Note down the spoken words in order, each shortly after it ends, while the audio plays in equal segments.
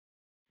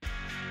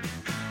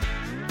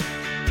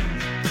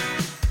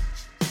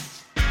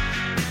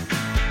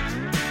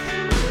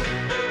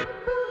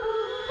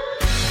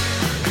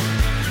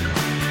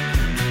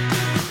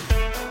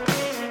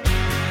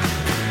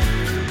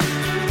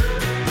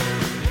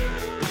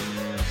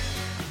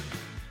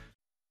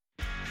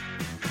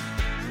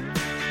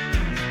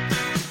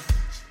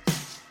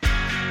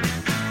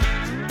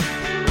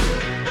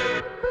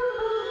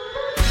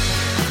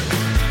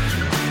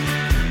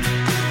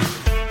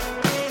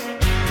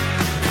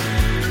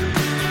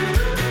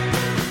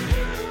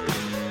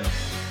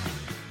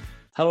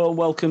Hello and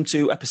welcome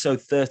to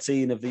episode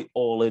 13 of the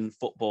All In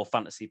Football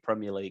Fantasy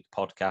Premier League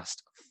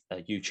podcast,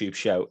 YouTube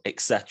show,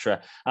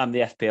 etc. I'm the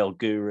FPL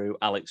guru,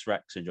 Alex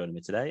Rex, and joining me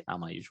today are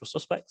my usual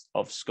suspects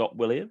of Scott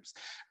Williams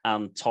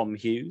and Tom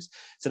Hughes.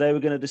 Today we're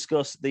going to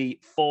discuss the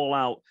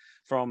fallout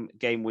from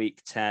game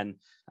week 10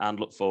 and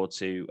look forward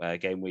to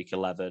game week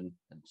 11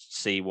 and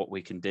see what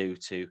we can do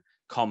to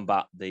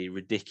combat the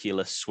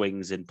ridiculous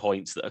swings in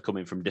points that are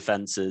coming from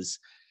defences,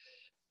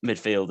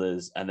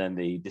 midfielders, and then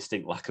the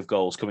distinct lack of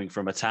goals coming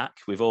from attack.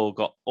 We've all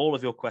got all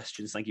of your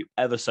questions. Thank you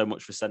ever so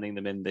much for sending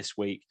them in this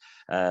week,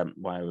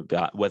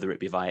 whether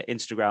it be via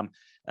Instagram,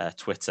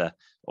 Twitter,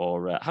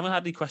 or haven't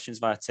had any questions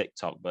via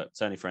TikTok, but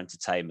it's only for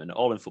entertainment.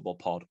 All in Football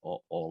Pod or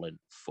All in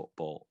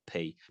Football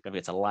P. Don't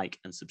forget to like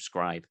and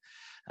subscribe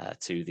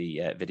to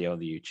the video on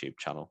the YouTube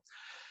channel.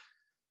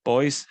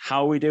 Boys,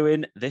 how are we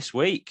doing this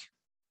week?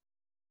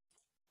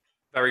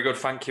 Very good,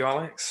 thank you,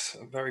 Alex.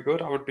 Very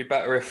good. I would be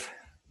better if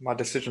my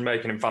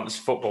decision-making in fantasy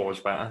football was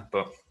better,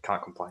 but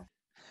can't complain.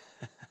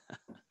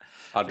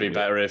 I'd be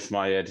better if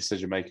my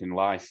decision-making in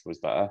life was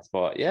better,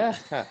 but yeah,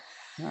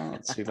 no,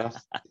 not too bad.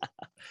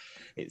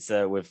 It's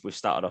we've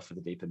started off with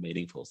the deep and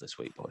meaningfuls this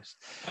week, boys.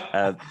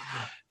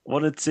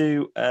 Wanted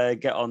to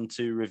get on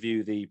to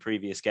review the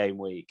previous game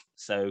week.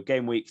 So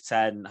game week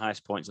 10,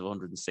 highest points of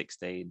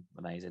 116,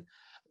 amazing.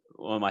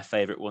 One of my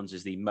favourite ones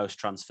is the most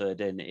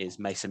transferred in is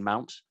Mason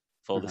Mount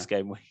for this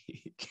game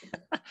week.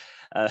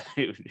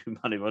 Who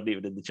wasn't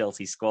even in the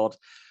Chelsea squad.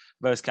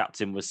 Most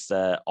captain was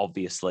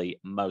obviously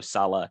Mo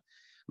Salah.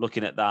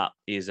 Looking at that,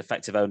 his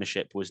effective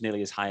ownership was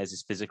nearly as high as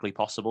is physically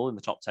possible in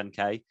the top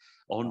 10k,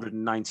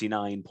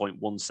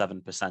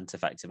 199.17%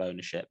 effective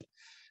ownership,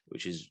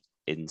 which is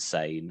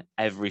insane.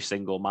 Every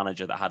single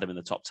manager that had him in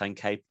the top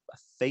 10k, I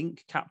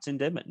think,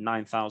 captained him at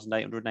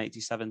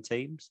 9,887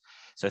 teams.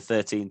 So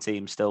 13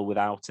 teams still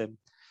without him.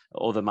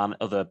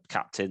 Other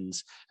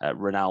captains,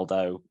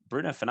 Ronaldo,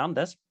 Bruno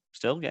Fernandes,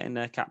 still getting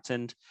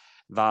captained.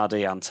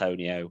 Vardy,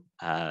 Antonio,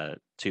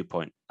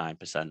 2.9%.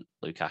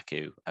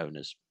 Lukaku,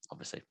 owners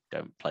obviously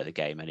don't play the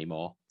game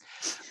anymore.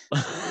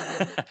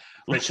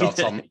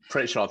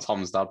 Pretty sure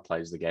Tom's dad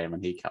plays the game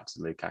and he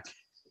captained Lukaku.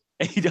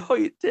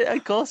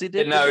 Of course he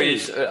did. No,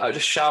 I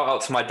just shout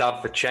out to my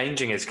dad for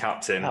changing his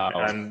captain,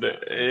 and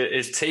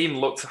his team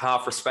looked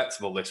half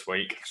respectable this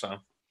week. So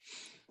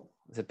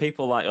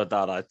people like your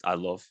dad, I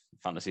love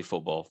fantasy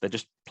football. They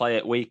just play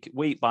it week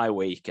by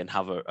week and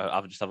have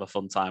a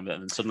fun time with it,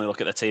 and then suddenly look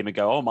at the team and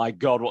go, "Oh my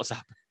god, what's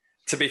happened?"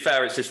 To be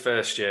fair, it's his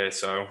first year,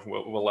 so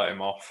we'll let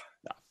him off.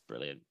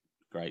 Brilliant,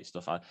 great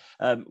stuff. I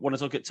want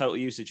to look at total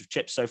usage of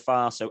chips so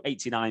far. So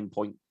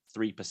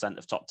 89.3%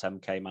 of top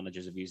 10k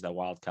managers have used their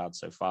wild card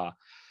so far,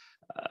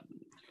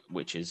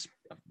 which is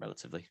a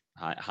relatively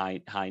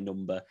high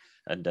number,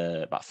 and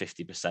about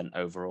 50%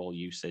 overall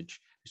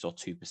usage. We saw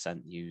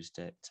 2% used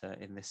it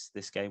in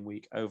this game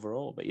week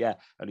overall. But yeah,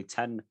 only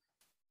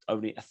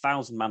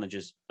 1,000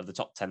 managers of the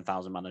top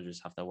 10,000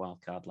 managers have their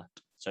wild card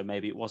left. So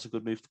maybe it was a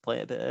good move to play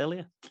it a bit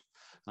earlier.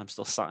 I'm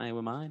still sat here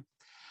with mine.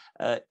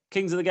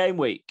 Kings of the game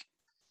week.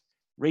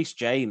 Reece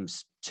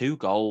James, 2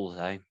 goals,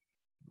 eh?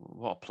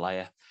 What a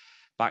player.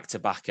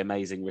 Back-to-back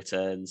amazing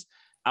returns.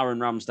 Aaron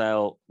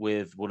Ramsdale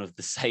with one of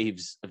the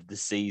saves of the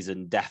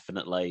season,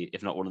 definitely,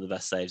 if not one of the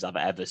best saves I've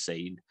ever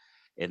seen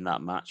in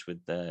that match with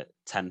the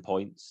 10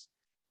 points.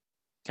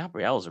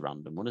 Gabriel's a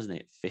random one, isn't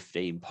it?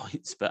 15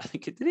 points. But I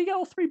think, did he get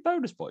all 3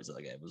 bonus points in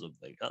the game or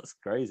something? That's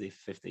crazy,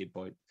 15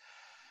 points.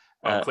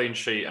 A clean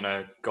sheet and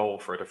a goal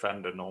for a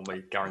defender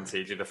normally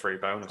guarantees you the 3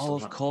 bonus. Oh,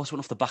 of course, went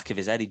off the back of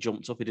his head. He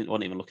jumped up. He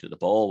wasn't even looking at the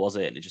ball, was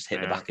it? And it just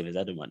hit the back of his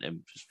head and went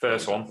in.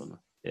 First one.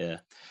 Yeah.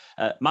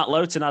 Matt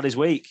Lowton had his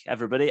week,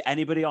 everybody.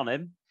 Anybody on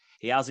him?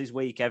 He has his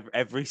week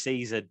every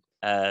season.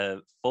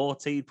 14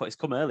 points. It's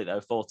come early,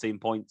 though. 14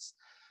 points.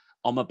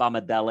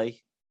 Omar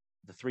Deli,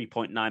 the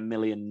 3.9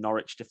 million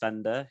Norwich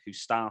defender who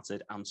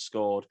started and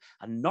scored.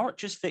 And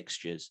Norwich's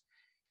fixtures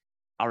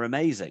are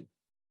amazing.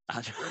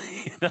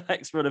 Actually, the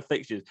next run of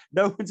fixtures,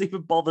 no one's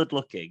even bothered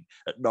looking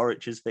at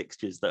Norwich's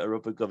fixtures that are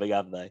up and coming,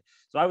 have they?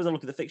 So I was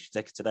looking at the fixture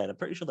ticker today, and I'm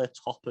pretty sure they're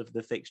top of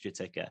the fixture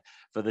ticker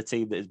for the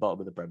team that is bottom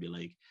of the Premier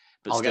League.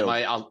 But I'll get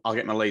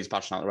my Leeds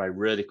passion out of the way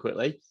really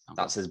quickly. Okay.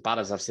 That's as bad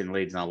as I've seen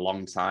Leeds in a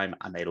long time,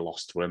 and they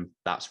lost to him.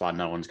 That's why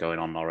no one's going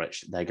on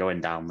Norwich. They're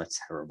going down. They're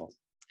terrible.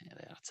 Yeah,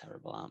 they are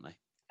terrible, aren't they?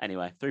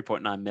 Anyway,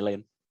 3.9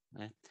 million.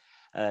 Yeah.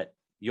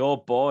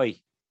 Your boy,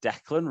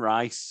 Declan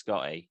Rice,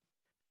 Scotty.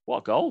 What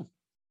a goal.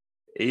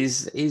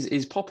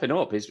 He's popping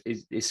up.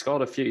 He's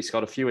scored a few. He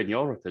scored a few in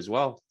Europe as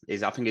well.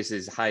 I think it's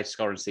his highest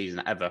scoring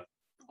season ever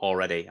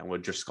already, and we're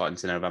just got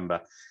into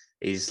November.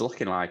 He's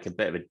looking like a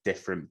bit of a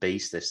different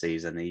beast this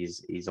season.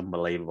 He's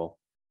unbelievable.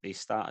 He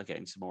started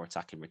getting some more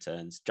attacking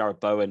returns. Jared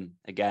Bowen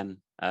again,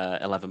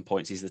 11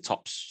 points. He's the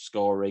top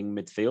scoring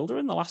midfielder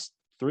in the last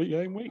 3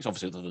 game weeks,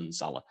 obviously other than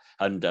Salah.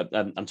 And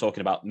I'm talking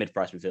about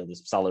mid-price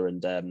midfielders. Salah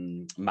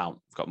and Mount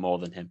have got more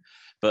than him,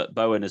 but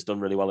Bowen has done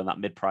really well in that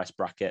mid-price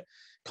bracket.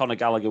 Conor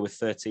Gallagher with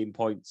 13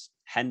 points,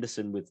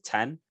 Henderson with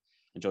 10,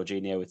 and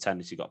Jorginho with 10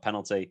 as he got a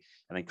penalty,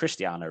 and then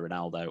Cristiano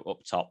Ronaldo up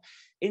top.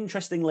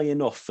 Interestingly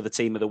enough, for the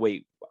team of the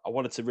week, I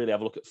wanted to really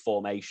have a look at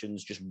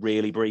formations just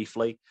really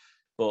briefly,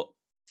 but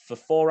for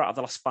 4 out of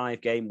the last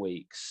 5 game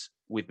weeks,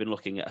 we've been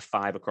looking at a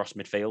 5 across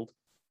midfield,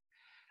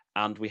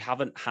 and we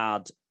haven't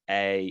had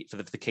for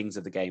the Kings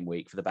of the Game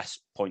week, for the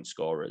best point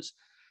scorers,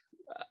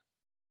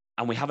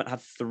 and we haven't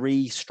had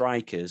 3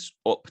 strikers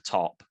up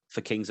top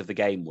for Kings of the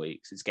Game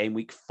weeks. It's game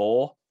week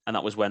 4, and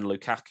that was when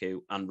Lukaku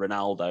and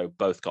Ronaldo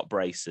both got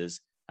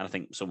braces, and I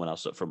think someone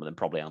else up front with them,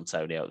 probably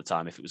Antonio at the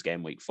time, if it was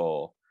game week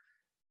 4.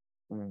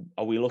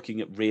 Are we looking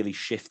at really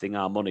shifting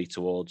our money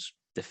towards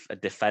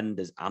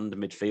defenders and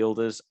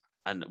midfielders?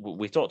 And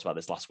we talked about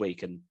this last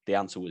week, and the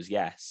answer was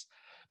yes,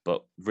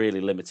 but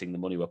really limiting the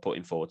money we're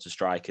putting forward to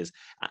strikers.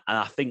 And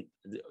I think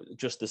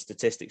just the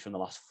statistics from the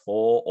last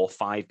 4 or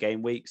 5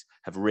 game weeks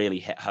have really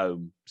hit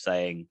home,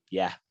 saying,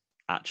 yeah,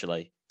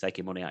 actually,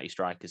 taking money out of your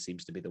strikers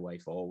seems to be the way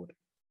forward.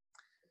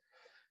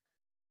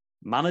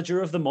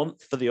 Manager of the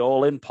month for the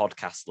All In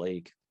Podcast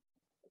League.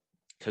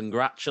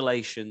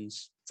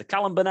 Congratulations to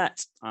Callum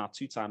Burnett, our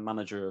 2-time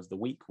Manager of the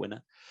Week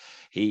winner.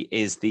 He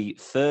is the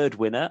 3rd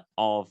winner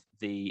of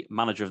the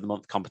Manager of the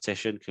Month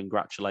competition.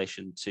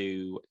 Congratulations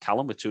to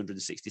Callum with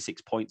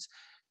 266 points,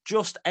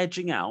 just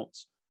edging out,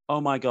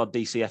 oh my God,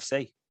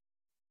 DCFC.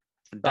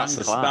 That's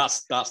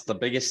the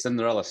biggest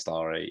Cinderella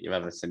story you've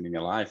ever seen in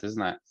your life,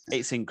 isn't it?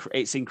 It's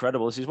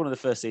incredible. This is one of the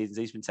first seasons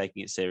he's been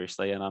taking it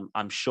seriously, and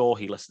I'm sure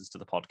he listens to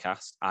the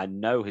podcast. I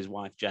know his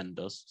wife Jen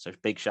does, so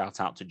big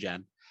shout out to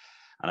Jen.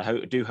 And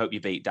I do hope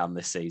you beat Dan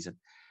this season.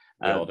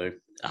 We all do.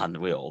 And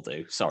we all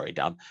do. Sorry,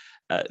 Dan.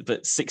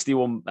 But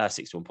 61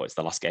 points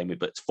the last game,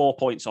 but 4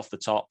 points off the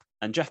top.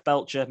 And Jeff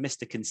Belcher,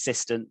 Mr.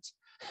 Consistent,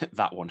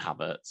 that one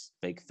Havertz.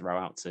 Big throw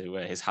out to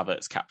his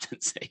Havertz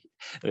captaincy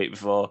the week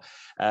before.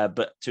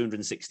 But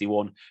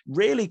 261.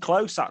 Really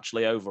close,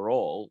 actually,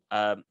 overall.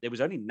 It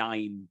was only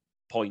 9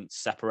 points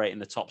separating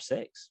the top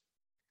 6.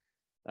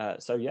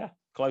 So, yeah,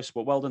 close.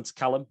 But well done to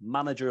Callum,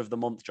 Manager of the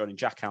Month, joining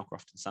Jack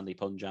Alcroft and Sandy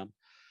Punjan.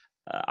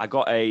 I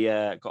got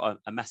a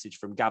message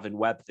from Gavin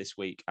Webb this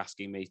week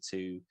asking me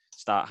to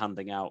start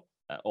handing out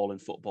All In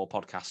Football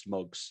podcast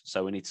mugs.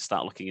 So we need to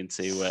start looking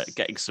into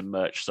getting some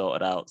merch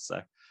sorted out.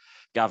 So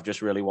Gav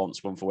just really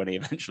wants one for when he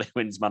eventually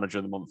wins Manager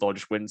of the Month, or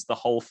just wins the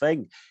whole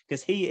thing,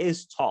 because he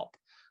is top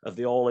of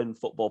the All In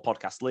Football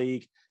Podcast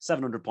League,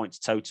 700 points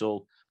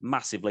total,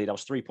 massive lead. I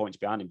was 3 points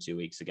behind him 2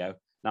 weeks ago.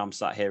 Now I'm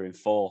sat here in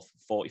 4th,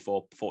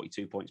 44,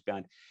 42 points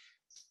behind.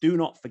 Do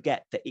not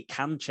forget that it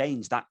can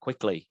change that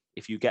quickly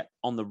if you get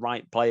on the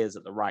right players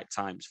at the right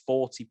times.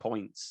 40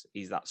 points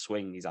is that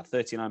swing. He's had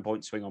 39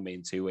 point swing on me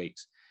in 2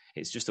 weeks.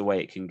 It's just the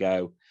way it can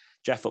go.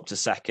 Jeff up to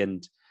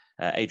 2nd.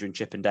 Adrian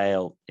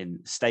Chippendale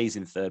stays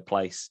in 3rd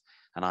place,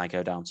 and I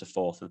go down to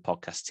 4th, and the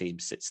podcast team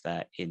sits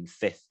there in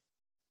 5th.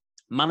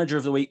 Manager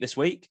of the week this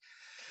week.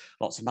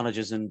 Lots of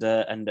managers and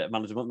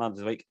manager of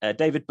the week.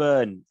 David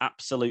Byrne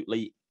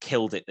absolutely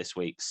killed it this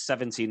week.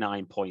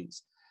 79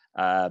 points.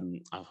 I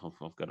think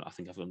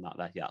I've done that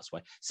there. Yeah, that's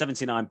why.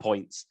 79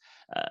 points,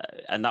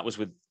 and that was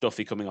with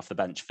Duffy coming off the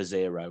bench for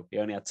 0. He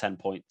only had 10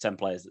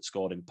 players that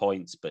scored in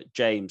points, but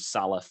James,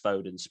 Salah,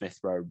 Foden, Smith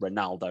Rowe,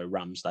 Ronaldo,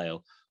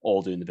 Ramsdale,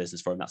 all doing the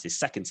business for him. That's his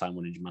 2nd time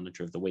winning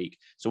Manager of the Week.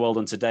 So well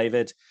done to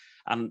David.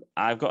 And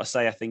I've got to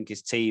say, I think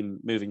his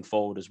team moving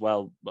forward as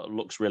well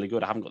looks really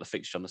good. I haven't got the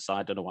fixture on the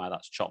side. Don't know why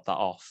that's chopped that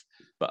off.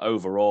 But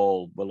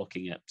overall, we're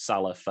looking at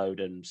Salah,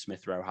 Foden,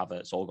 Smith Rowe,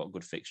 Havertz, all got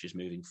good fixtures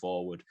moving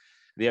forward.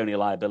 The only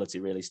liability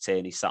really is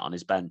Tierney sat on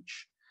his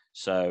bench.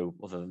 So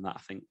other than that, I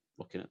think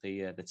looking at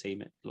the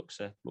team, it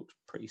looks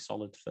pretty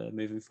solid for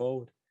moving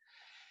forward.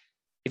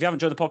 If you haven't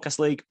joined the podcast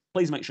league,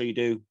 please make sure you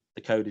do.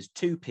 The code is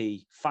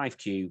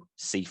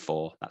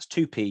 2P5QC4. That's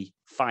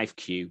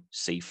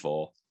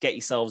 2P5QC4. Get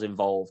yourselves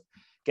involved.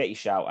 Get your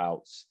shout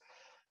outs.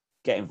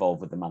 Get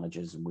involved with the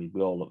managers, and we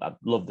all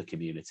love the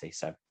community.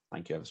 So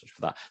thank you ever so much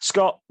for that.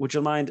 Scott, would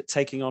you mind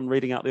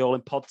reading out the All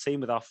In Pod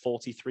team with our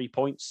 43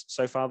 points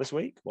so far this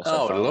week?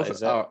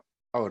 I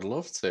would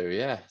love to,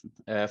 yeah.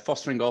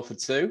 Foster in goal for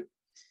 2.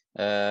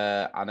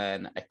 And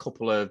then a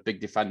couple of big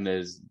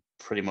defenders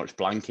pretty much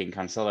blanking.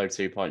 Cancelo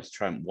 2 points,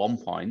 Trent 1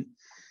 point.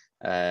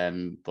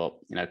 But,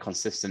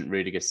 consistent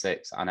Rudiger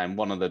 6. And then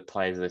one of the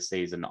players of the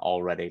season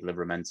already,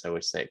 Livramento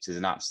with 6, is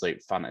an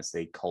absolute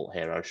fantasy cult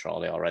hero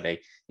surely already.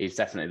 He's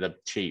definitely the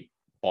cheap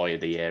boy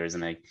of the year,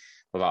 isn't he?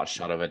 Without a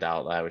shadow of a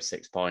doubt there with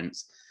 6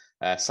 points.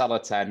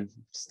 Salah 10,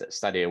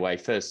 steady away.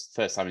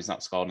 First time he's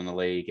not scored in the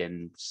league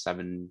in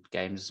 7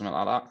 games or something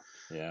like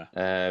that.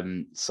 Yeah.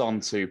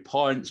 Son 2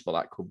 points, but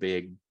that could be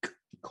a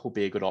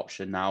good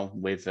option now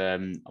with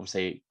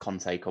obviously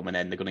Conte coming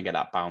in. They're going to get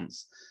that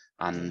bounce.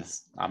 And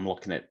I'm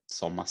looking at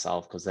Son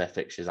myself because their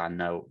fixtures I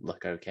know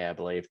look okay, I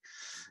believe.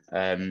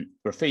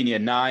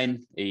 Rafinha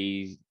 9,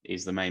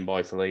 he's the main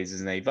boy for Leeds,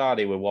 isn't he?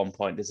 Vardy with 1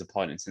 point,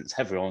 disappointing since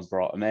everyone's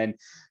brought him in.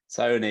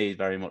 Tony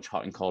very much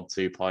hot and cold,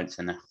 2 points,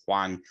 and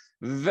Hwang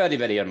very,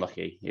 very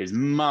unlucky. He was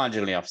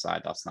marginally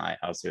offside last night.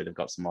 Obviously, they've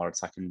got some more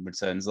attacking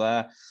returns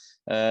there.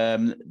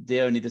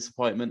 The only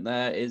disappointment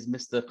there is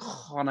Mr.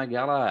 Conor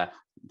Gallagher,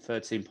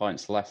 13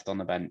 points left on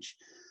the bench.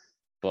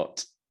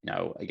 But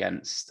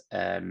against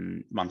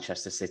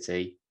Manchester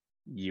City,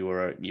 you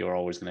were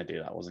always going to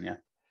do that, wasn't you?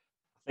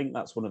 I think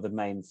that's one of the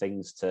main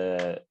things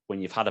to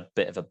when you've had a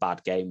bit of a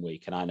bad game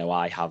week, and I know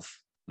I have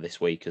this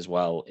week as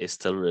well, is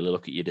to really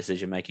look at your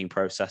decision-making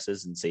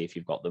processes and see if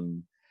you've got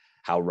them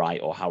how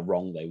right or how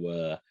wrong they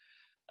were.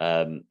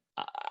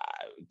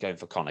 Going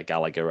for Conor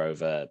Gallagher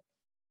over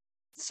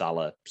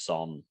Salah,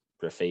 Son,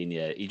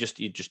 Rafinha,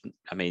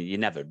 you're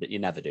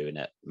never doing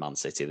it Man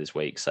City this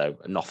week, so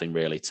nothing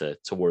really to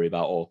worry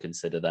about or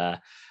consider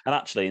there. And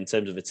actually, in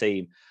terms of a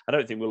team, I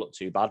don't think we'll look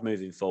too bad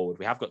moving forward.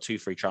 We have got 2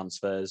 free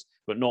transfers,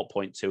 but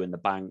 0.2 in the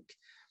bank.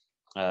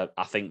 I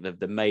think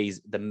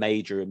the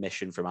major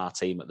omission from our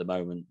team at the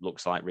moment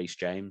looks like Reece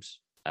James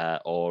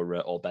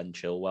or Ben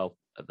Chilwell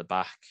at the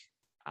back,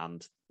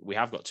 and we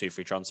have got 2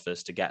 free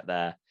transfers to get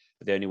there.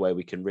 But the only way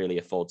we can really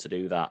afford to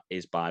do that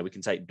is we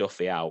can take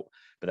Duffy out,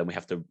 but then we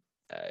have to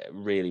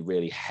really,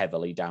 really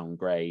heavily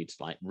downgrade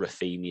like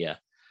Rafinha,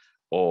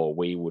 or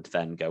we would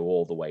then go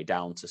all the way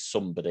down to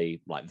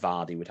somebody like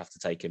Vardy. Would have to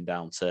take him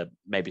down to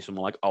maybe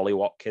someone like Ollie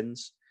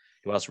Watkins,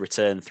 who has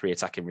returned 3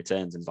 attacking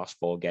returns in the last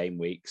 4 game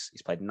weeks.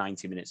 He's played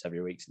 90 minutes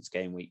every week since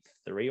game week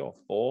 3 or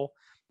 4,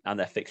 and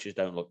their fixtures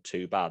don't look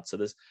too bad. So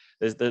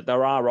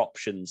there are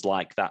options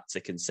like that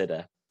to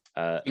consider.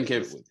 I think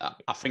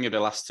if the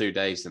last 2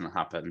 days didn't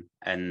happen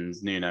and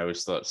Nuno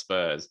was still at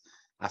Spurs,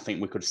 I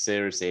think we could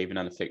seriously, even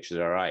though the fixtures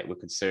are right, we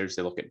could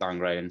seriously look at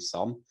downgrading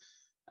Son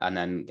and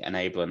then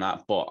enabling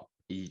that. But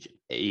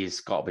he's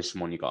got to be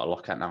someone you've got to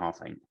look at now, I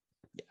think.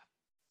 Yeah,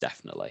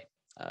 definitely.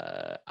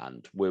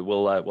 And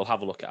we'll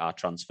have a look at our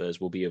transfers.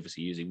 We'll be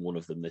obviously using one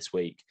of them this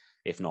week,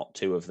 if not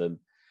 2 of them.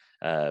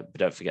 But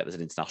don't forget there's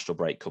an international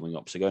break coming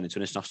up. So going into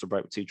an international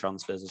break with 2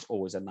 transfers is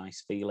always a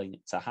nice feeling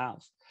to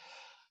have.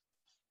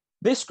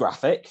 This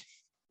graphic,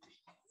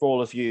 for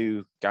all of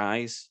you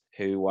guys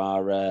who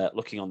are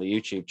looking on the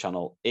YouTube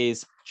channel,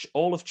 is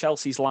all of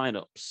Chelsea's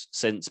lineups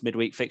since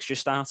midweek fixture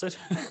started.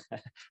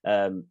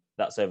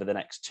 That's over the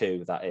next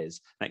 2,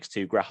 next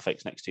 2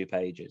 graphics, next 2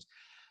 pages.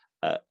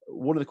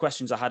 One of the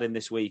questions I had in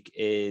this week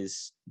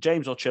is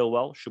James or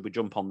Chilwell, should we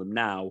jump on them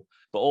now?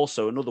 But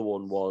also another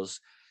one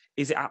was,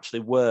 is it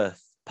actually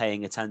worth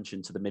paying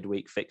attention to the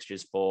midweek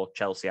fixtures for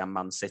Chelsea and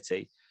Man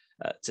City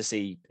to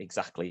see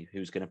exactly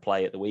who's going to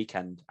play at the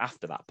weekend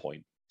after that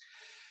point?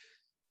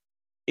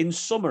 In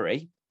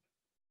summary,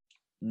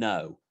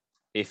 no,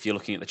 if you're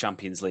looking at the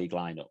Champions League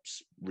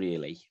lineups,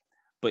 really.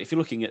 But if you're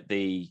looking at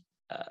the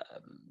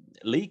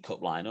League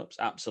Cup lineups,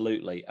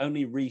 absolutely.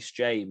 Only Reece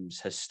James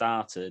has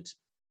started.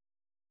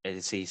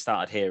 He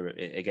started here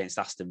against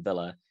Aston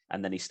Villa,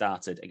 and then he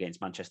started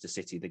against Manchester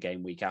City the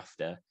game week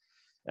after.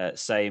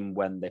 Same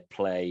when they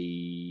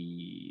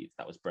play.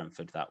 That was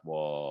Brentford. That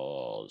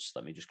was.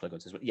 Let me just click on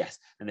this. Yes,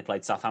 and they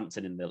played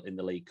Southampton in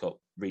the League Cup.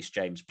 Reece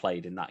James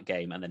played in that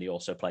game, and then he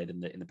also played in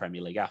the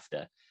Premier League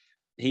after.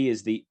 He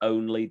is the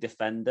only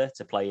defender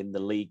to play in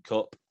the League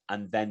Cup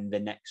and then the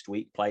next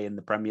week play in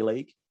the Premier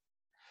League.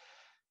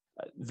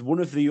 One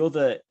of the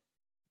other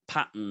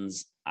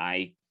patterns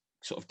I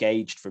sort of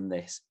gauged from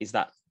this is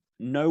that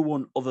no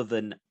one other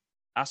than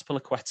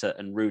Azpilicueta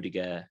and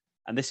Rudiger,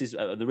 and this is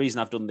the reason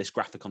I've done this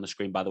graphic on the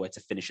screen, by the way,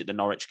 to finish at the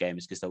Norwich game,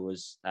 is because there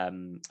was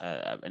an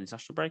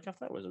international break after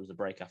that, or there was a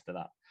break after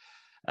that.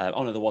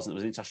 Oh, no, there wasn't. There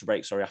was an international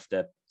break,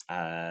 after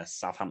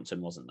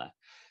Southampton, wasn't there?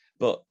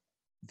 But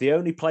the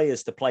only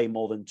players to play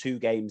more than 2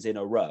 games in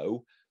a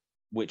row,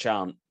 which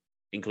aren't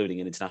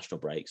including an international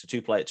break, so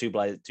 2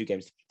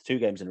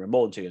 games in a row,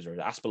 more than 2 games in a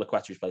row.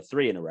 Azpilicueta, who's played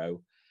 3 in a row,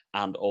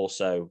 and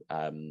also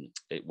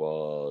it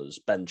was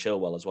Ben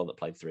Chilwell as well that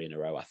played 3 in a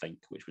row, I think,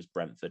 which was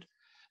Brentford,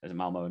 as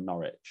Malmo and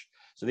Norwich.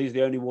 So these are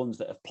the only ones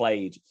that have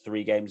played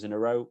 3 games in a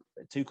row.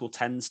 Tuchel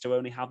tends to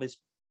only have his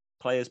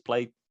players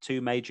play 2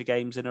 major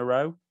games in a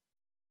row,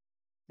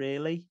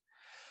 really.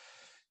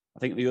 I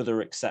think the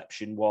other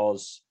exception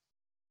was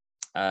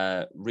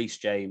Reece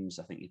James.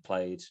 I think he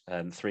played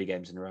 3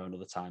 games in a row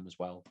another time as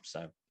well.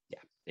 So yeah,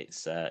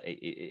 it's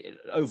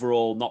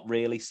overall not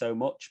really so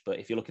much. But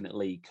if you're looking at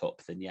League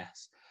Cup, then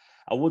yes.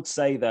 I would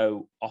say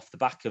though, off the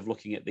back of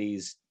looking at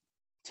these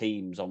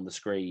teams on the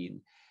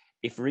screen,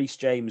 if Reece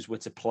James were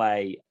to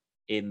play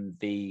in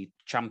the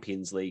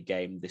Champions League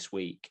game this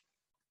week,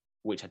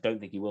 which I don't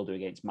think he will do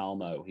against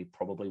Malmo, he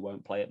probably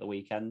won't play at the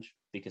weekend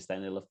because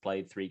then he'll have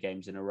played 3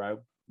 games in a row.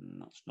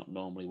 And that's not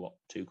normally what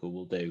Tuchel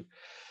will do.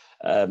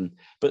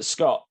 But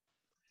Scott,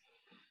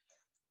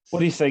 what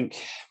do you think?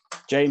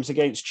 James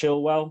against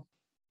Chilwell,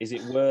 is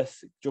it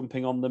worth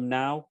jumping on them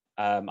now?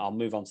 I'll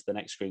move on to the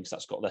next screen because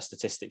that's got their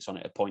statistics on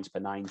it at points per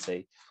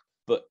 90,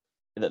 but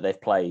that they've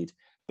played.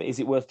 But is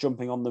it worth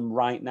jumping on them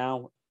right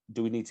now?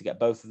 Do we need to get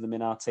both of them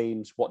in our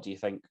teams? What do you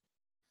think?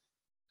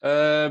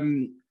 Yeah,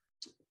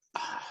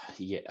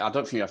 I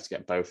don't think you have to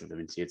get both of them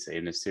into your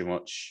team. There's too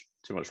much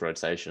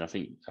rotation. I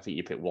think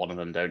you pick one of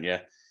them, don't you?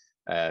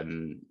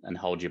 And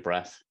hold your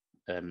breath.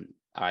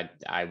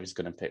 I was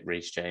going to pick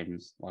Reece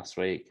James last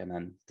week and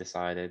then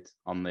decided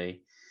on the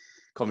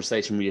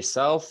conversation with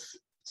yourself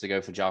to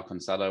go for João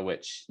Cancelo,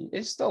 which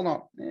is still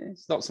not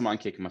something I'm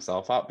kicking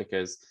myself out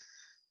because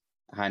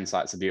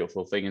hindsight's a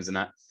beautiful thing, isn't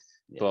it?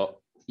 Yeah. But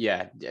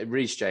yeah,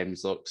 Reece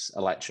James looks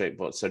electric,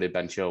 but so did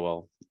Ben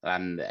Chilwell.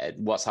 And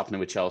what's happening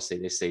with Chelsea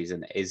this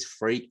season is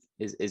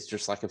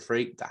just like a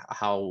freak.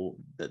 How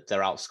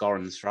they're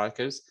outscoring the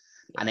strikers,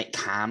 and it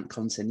can't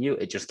continue.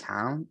 It just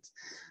can't.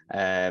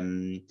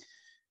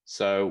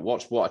 So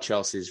what are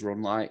Chelsea's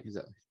run like? Is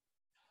it?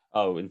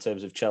 Oh, in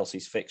terms of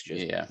Chelsea's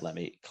fixtures, yeah. Let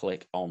me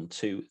click on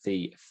to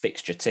the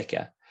fixture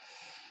ticker.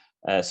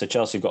 So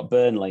Chelsea have got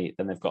Burnley,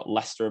 then they've got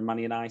Leicester and Man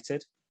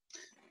United,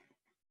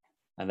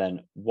 and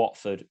then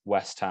Watford,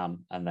 West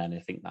Ham, and then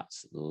I think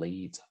that's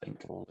Leeds. I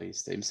think all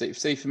these teams.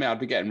 See, for me, I'd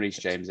be getting Reece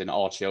James in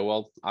or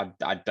Chilwell.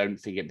 I don't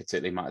think it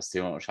particularly matters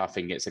too much. I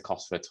think it's a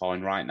cost for a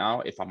toin right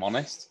now, if I'm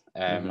honest.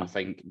 I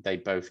think they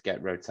both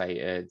get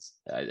rotated,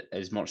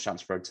 as much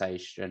chance of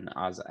rotation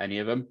as any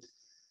of them.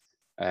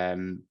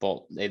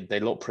 But they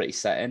look pretty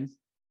set in.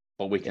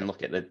 But we can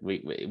look at it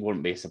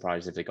wouldn't be a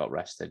surprise if they got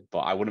rested.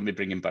 But I wouldn't be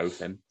bringing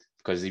both in,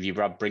 because if you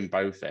bring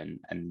both in,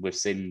 and we've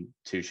seen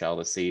Tuchel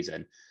this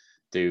season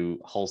do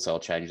wholesale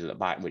changes at the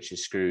back, which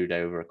has screwed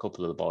over a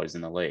couple of the boys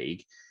in the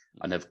league,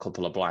 and a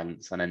couple of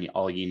blanks, and then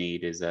all you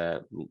need is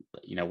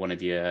one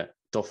of your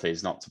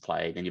duffies not to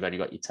play, then you've only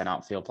got your 10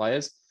 outfield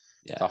players.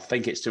 Yeah. So I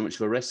think it's too much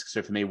of a risk.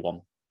 So for me,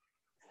 one.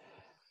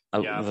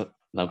 I'd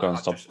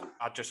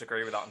just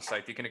agree with that and say,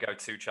 if you're going to go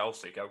to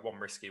Chelsea, go one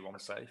risky, one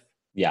safe.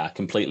 Yeah, I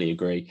completely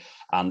agree,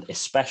 and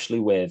especially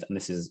with, and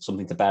this is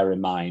something to bear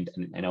in mind.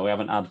 And we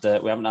haven't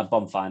had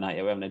bonfire night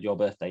yet. We haven't had your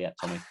birthday yet,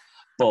 Tommy.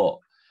 But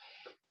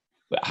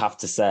I have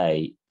to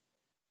say,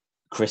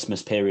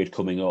 Christmas period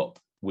coming up,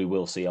 we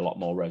will see a lot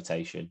more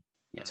rotation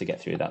to get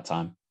through that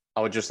time.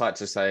 I would just like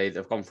to say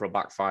they've gone for a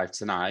back five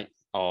tonight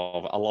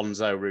of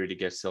Alonso,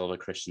 Rudiger, Silva,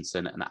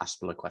 Christensen, and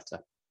Azpilicueta.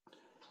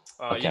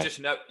 Okay.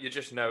 You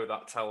just know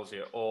that tells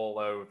you all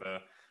over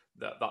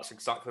that's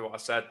exactly what I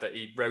said, that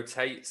he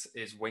rotates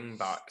his wing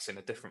backs in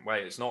a different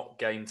way. It's not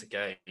game to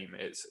game,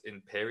 it's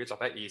in periods. I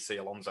bet you see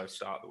Alonso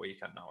start the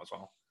weekend now as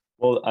well.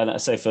 Well, and I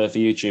say for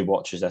YouTube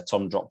watchers,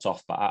 Tom dropped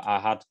off, but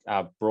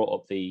I brought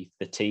up the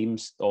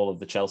teams, all of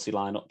the Chelsea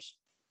lineups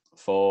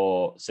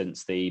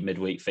since the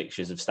midweek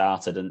fixtures have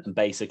started, and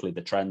basically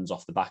the trends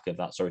off the back of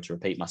that. Sorry to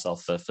repeat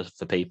myself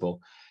for people,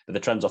 but the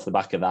trends off the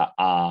back of that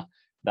are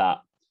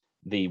that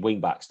the wing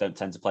backs don't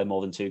tend to play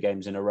more than 2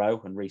 games in a row,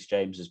 and Reece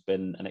James has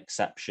been an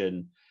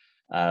exception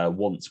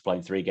once,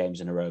 playing 3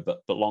 games in a row.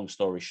 But long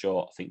story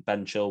short, I think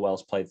Ben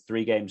Chilwell's played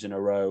 3 games in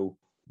a row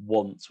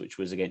once, which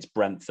was against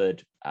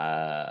Brentford,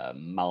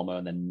 Malmo,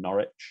 and then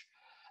Norwich.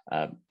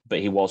 But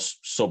he was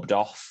subbed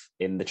off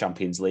in the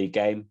Champions League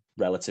game,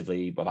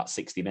 relatively about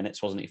 60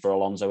 minutes, wasn't he, for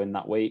Alonso in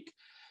that week?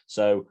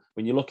 So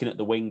when you're looking at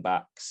the wing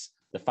backs,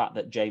 the fact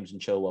that James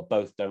and Chilwell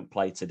both don't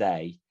play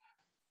today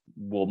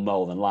will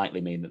more than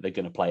likely mean that they're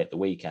going to play at the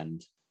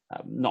weekend.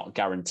 Not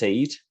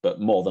guaranteed, but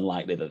more than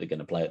likely that they're going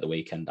to play at the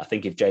weekend. I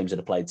think if James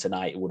had played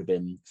tonight, it would have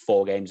been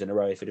 4 games in a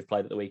row if he'd have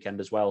played at the weekend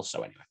as well.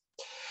 So anyway,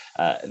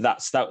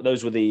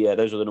 those were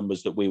the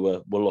numbers that we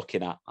were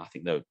looking at. I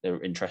think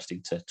they're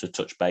interesting to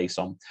touch base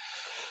on.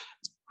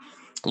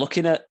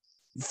 Looking at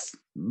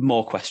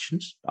more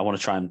questions, I want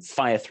to try and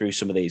fire through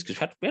some of these,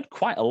 because we had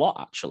quite a lot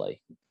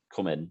actually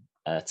come in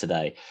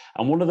today.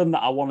 And one of them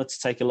that I wanted to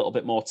take a little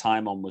bit more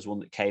time on was one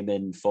that came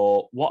in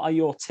for, what are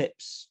your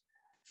tips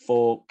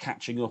for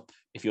catching up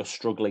if you're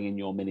struggling in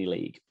your mini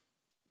league?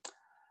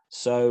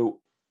 So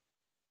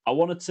I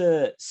wanted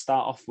to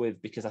start off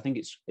with, because I think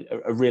it's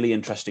a really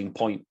interesting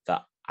point,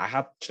 that I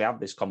actually had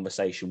this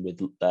conversation with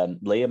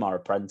Liam, our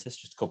apprentice,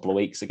 just a couple of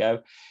weeks ago.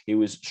 He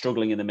was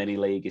struggling in the mini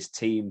league. His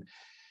team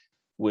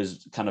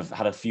was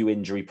had a few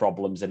injury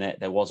problems in it.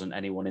 There wasn't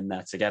anyone in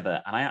there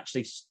together. And I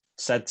actually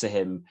said to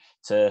him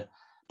to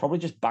probably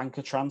just bank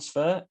a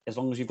transfer as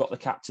long as you've got the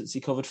captaincy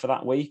covered for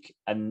that week.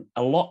 And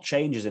a lot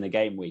changes in a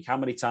game week. How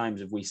many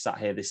times have we sat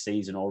here this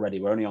season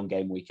already? We're only on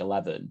game week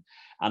 11.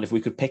 And if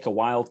we could pick a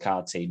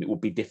wildcard team, it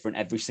would be different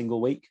every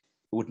single week.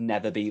 It would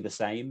never be the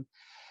same.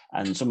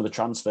 And some of the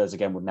transfers,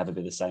 again, would never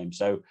be the same.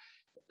 So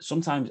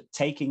sometimes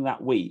taking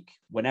that week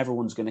when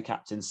everyone's going to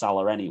captain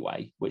Salah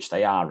anyway, which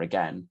they are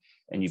again,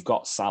 and you've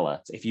got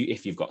Salah,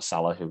 if you've got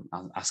Salah, who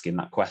I'm asking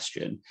that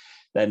question,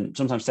 then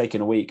sometimes taking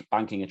a week,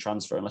 banking a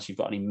transfer, unless you've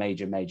got any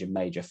major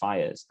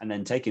fires, and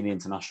then taking the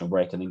international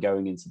break and then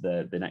going into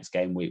the next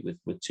game week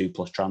with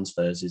 2+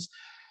 transfers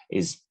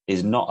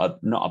is not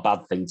a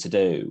bad thing to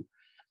do.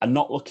 And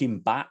not looking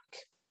back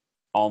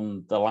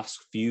on the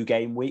last few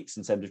game weeks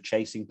in terms of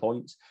chasing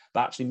points,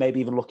 but actually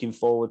maybe even looking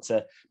forward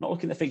to, not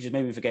looking at the fixtures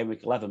maybe for game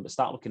week 11, but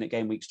start looking at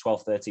game weeks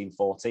 12, 13,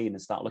 14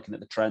 and start looking at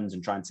the trends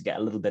and trying to get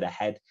a little bit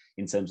ahead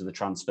in terms of the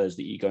transfers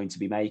that you're going to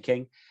be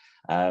making.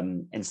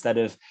 Instead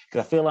of,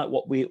 because I feel like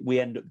what we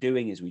end up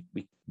doing is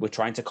we're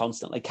trying to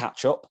constantly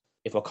catch up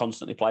if we're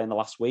constantly playing the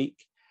last week.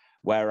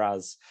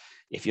 Whereas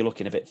if you're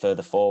looking a bit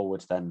further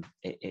forward, then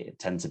it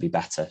tends to be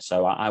better.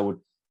 So I would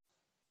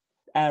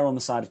err on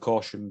the side of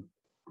caution,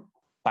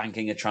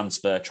 banking a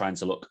transfer, trying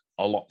to look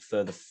a lot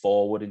further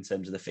forward in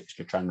terms of the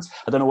fixture trends.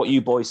 I don't know what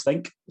you boys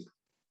think.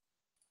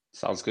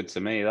 Sounds good to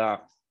me,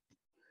 that.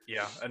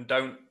 Yeah, and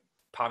don't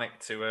panic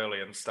too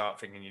early and start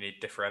thinking you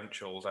need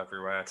differentials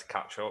everywhere to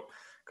catch up.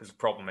 Because the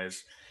problem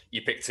is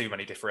you pick too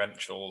many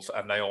differentials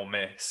and they all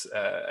miss,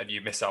 and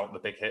you miss out on the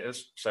big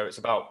hitters. So it's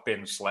about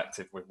being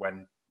selective with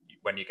when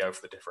you go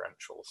for the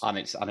differentials. And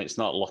it's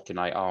not looking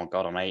like, oh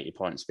God, I'm 80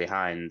 points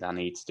behind, I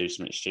need to do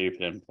something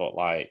stupid and put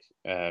like,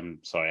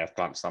 sorry, I've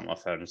glanced at my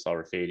phone and saw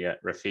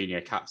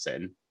Rafinha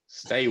captain.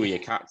 Stay with your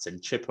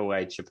captain, chip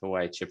away.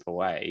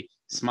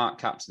 Smart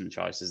captain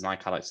choices.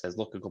 Like Alex says,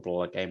 look a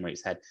couple of game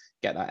weeks ahead,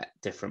 get that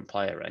different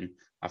player in.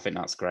 I think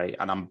that's great.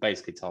 And I'm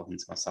basically talking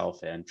to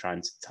myself here and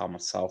trying to tell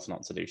myself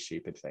not to do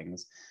stupid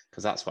things,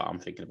 because that's what I'm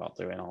thinking about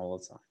doing all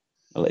the time.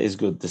 Well, it is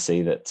good to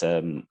see that,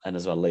 and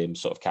as well,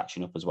 Liam's sort of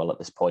catching up as well at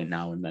this point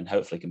now, and then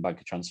hopefully can bank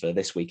a transfer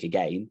this week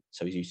again.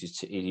 So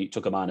he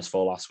took a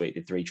 -4 last week,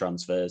 did 3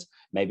 transfers,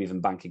 maybe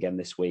even bank again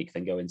this week,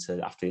 then go into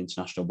after the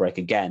international break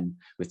again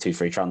with 2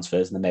 free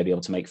transfers, and then maybe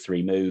able to make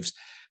 3 moves.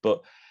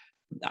 But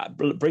that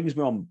brings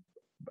me on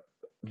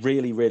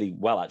really, really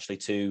well, actually,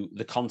 to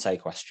the Conte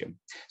question.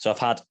 So I've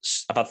had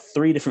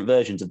 3 different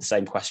versions of the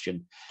same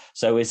question.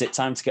 So is it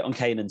time to get on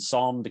Kane and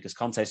Son because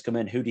Conte's come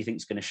in? Who do you think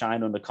is going to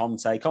shine under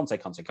Conte?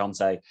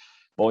 Conte.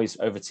 Boys,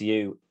 over to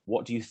you.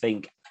 What do you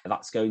think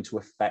that's going to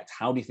affect?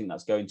 How do you think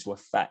that's going to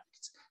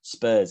affect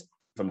Spurs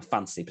from a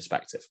fantasy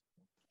perspective?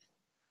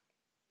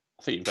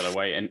 I think you've got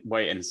to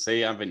wait and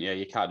see, haven't you?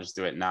 You can't just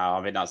do it now.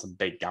 I mean, that's a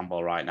big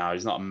gamble right now.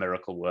 He's not a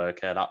miracle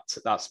worker.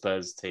 That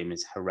Spurs team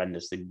is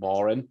horrendously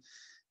boring.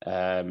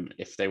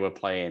 If they were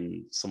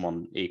playing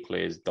someone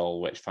equally as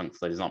dull, which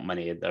thankfully there's not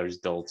many of those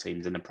dull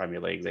teams in the Premier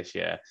League this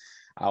year,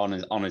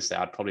 honestly,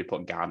 I'd probably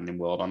put Gardening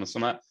World on the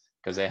summit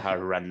because they are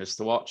horrendous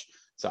to watch.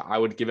 So I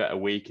would give it a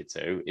week or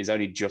 2. He's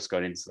only just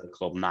going into the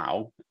club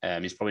now.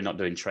 He's probably not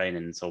doing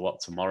training until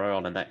tomorrow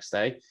or the next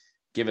day.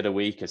 Give it a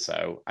week or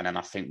so, and then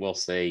I think we'll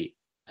see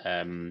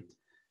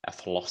a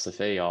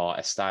philosophy or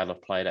a style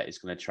of play that he's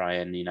going to try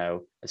and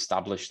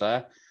establish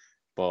there.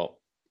 But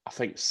I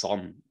think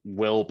Son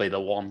will be the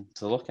one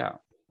to look at.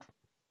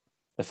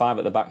 The 5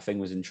 at the back thing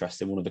was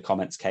interesting. One of the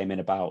comments came in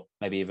about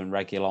maybe even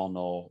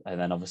Reguilon and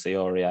then obviously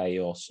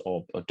Aurier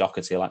or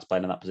Doherty likes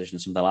playing in that position,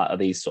 something like that. Are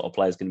these sort of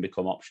players going to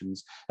become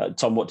options?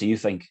 Tom, what do you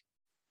think?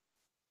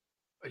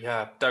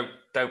 Yeah,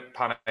 don't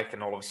panic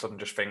and all of a sudden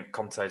just think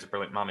Conte's a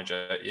brilliant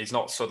manager. He's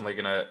not suddenly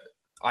going to...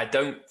 I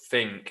don't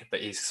think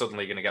that he's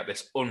suddenly going to get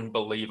this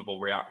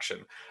unbelievable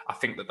reaction. I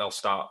think that they'll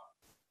start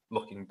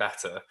looking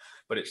better,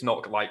 but it's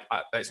not like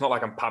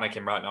I'm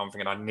panicking right now. I'm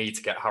thinking I need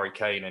to get Harry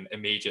Kane in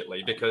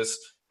immediately because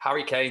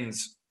Harry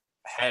Kane's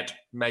head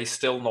may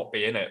still not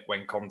be in it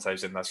when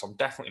Conte's in there. So I'm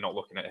definitely not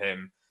looking at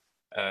him.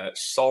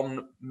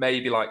 Son,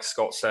 maybe like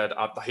Scott said,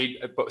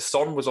 but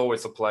Son was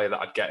always the player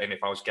that I'd get in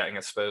if I was getting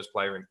a Spurs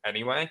player in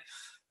anyway.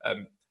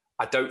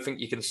 I don't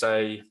think you can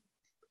say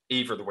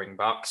either of the wing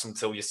backs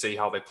until you see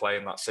how they play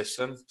in that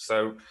system.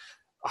 So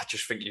I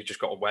just think you've just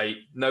got to wait.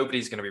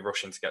 Nobody's going to be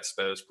rushing to get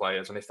Spurs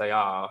players, and if they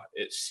are,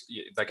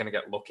 they're going to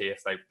get lucky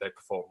if they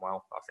perform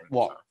well. I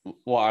think.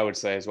 What I would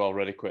say as well,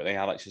 really quickly,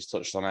 Alex just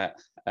touched on it.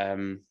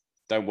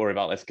 Don't worry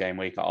about this game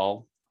week at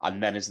all.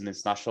 And then as an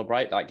international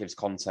break, that gives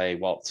Conte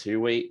 2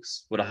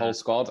 weeks with a whole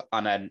squad,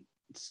 and then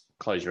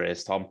close your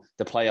ears, Tom.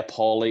 To play a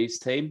Paulie's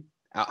team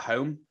at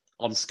home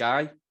on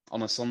Sky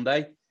on a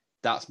Sunday,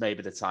 that's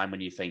maybe the time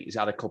when you think he's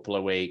had a couple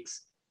of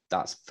weeks.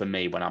 That's for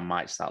me when I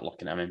might start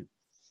looking at him.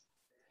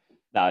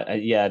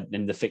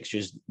 And the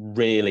fixtures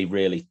really,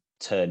 really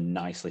turn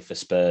nicely for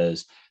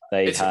Spurs.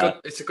 It's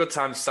a good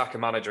time to sack a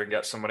manager and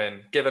get someone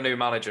in. Give a new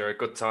manager a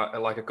good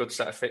time, like a good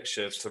set of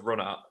fixtures to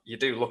run at. You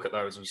do look at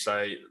those and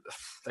say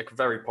they could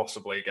very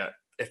possibly get,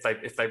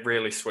 if they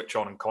really switch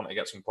on and Conte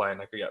gets them playing,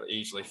 they could get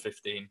easily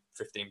 15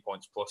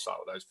 points plus out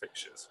of those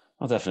fixtures.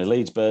 Oh, definitely.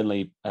 Leeds,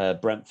 Burnley,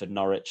 Brentford,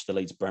 Norwich. The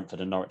Leeds, Brentford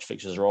and Norwich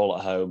fixtures are all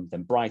at home.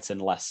 Then Brighton,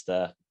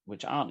 Leicester,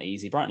 which aren't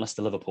easy. Brighton,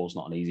 Leicester, Liverpool's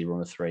not an easy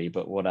run of 3,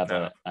 but whatever.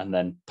 No. And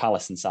then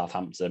Palace and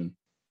Southampton.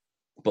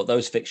 But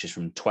those fixtures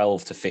from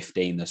 12 to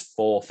 15, there's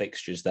 4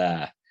 fixtures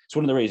there. It's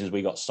one of the reasons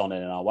we got Son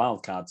in our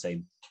wildcard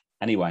team.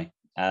 Anyway,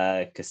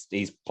 because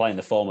he's playing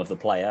the form of the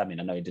player. I mean,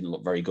 I know he didn't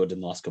look very good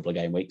in the last couple of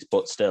game weeks,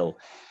 but still,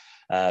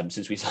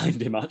 since we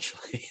signed him,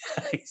 actually,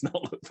 he's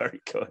not looked very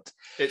good.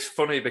 It's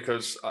funny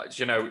because,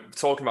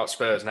 talking about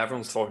Spurs, and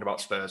everyone's talking about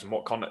Spurs and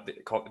what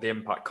the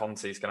impact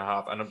Conte is going to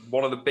have. And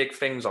one of the big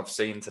things I've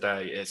seen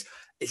today is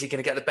he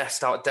going to get the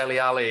best out of Dele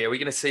Alli? Are we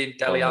going to see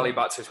Dele Alli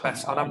back to his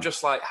best? And I'm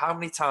just like, how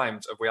many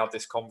times have we had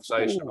this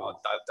conversation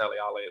about Dele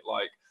Alli?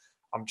 Like,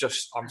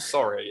 I'm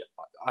sorry.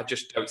 I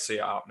just don't see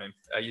it happening.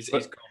 He's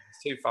gone.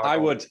 Too far.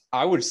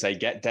 I would say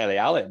get Dele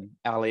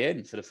Alli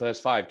in for the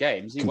first 5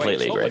 games. You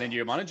completely agree. When a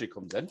new manager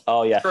comes in.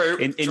 Oh yeah. True.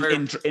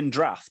 In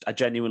draft, I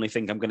genuinely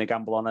think I'm going to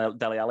gamble on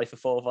Dele Alli for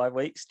 4 or 5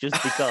 weeks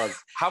just because.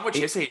 How much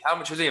is he? How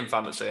much is he in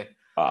fantasy?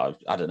 I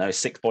don't know,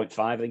 6.5.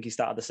 I think he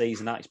started the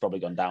season at. He's probably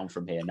gone down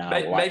from here now.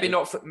 Maybe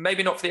not for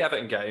the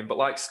Everton game, but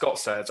like Scott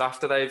says,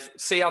 after they've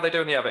see how they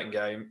do in the Everton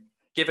game,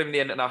 give him the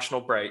international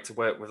break to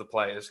work with the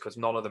players because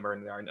none of them are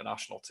in their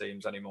international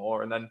teams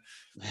anymore, and then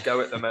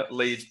go at them at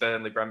Leeds,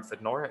 Burnley,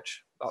 Brentford,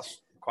 Norwich.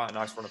 That's quite a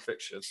nice run of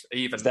fixtures.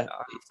 Even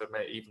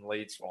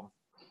Leeds one.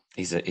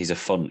 He's a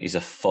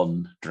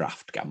fun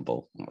draft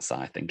gamble. That's,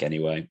 I think,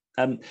 anyway.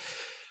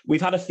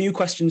 We've had a few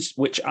questions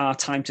which are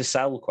time to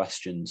sell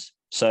questions.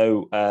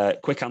 So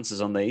quick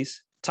answers on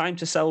these. Time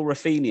to sell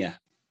Raphinha?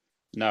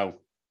 No.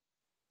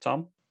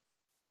 Tom?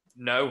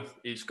 No,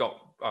 he's got.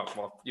 Oh,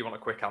 well, you want a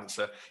quick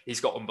answer? He's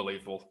got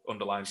unbelievable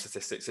underlying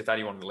statistics. If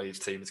anyone in the Leeds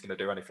team is going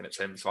to do anything, it's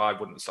him. So I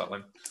wouldn't sell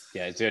him.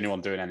 Yeah, he's the only one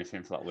doing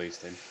anything for that Leeds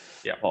team.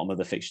 Yeah, bottom of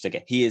the fixture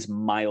ticket. He is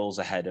miles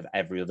ahead of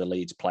every other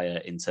Leeds player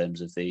in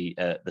terms of the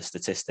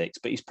statistics,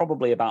 but he's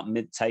probably about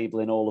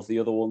mid-table in all of the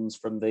other ones,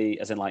 from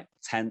as in like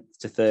 10th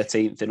to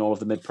 13th in all of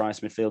the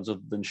mid-price midfields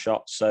other than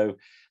Shots. So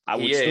I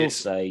would still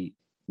say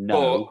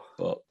no,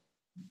 but.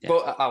 Yeah.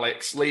 But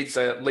Alex, Leeds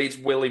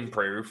will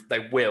improve.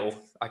 They will,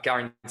 I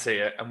guarantee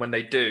it. And when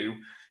they do,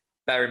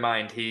 bear in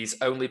mind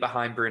he's only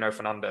behind Bruno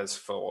Fernandes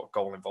for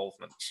goal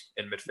involvement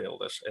in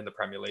midfielders in the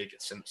Premier League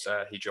since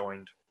he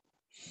joined.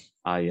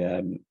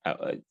 I'll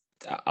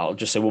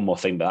just say one more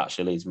thing, but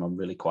actually leads me on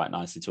really quite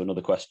nicely to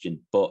another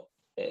question. But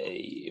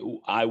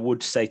I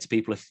would say to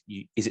people,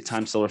 is it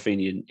time to sell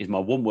Raphinha? Is my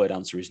one-word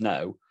answer is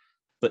no.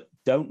 But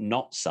don't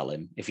not sell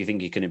him if you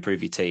think you can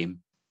improve your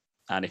team,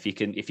 and if you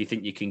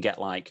think you can get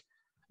like,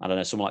 I don't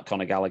know, someone like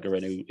Conor Gallagher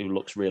in who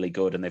looks really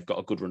good, and they've got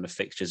a good run of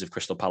fixtures of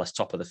Crystal Palace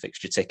top of the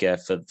fixture ticker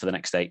for the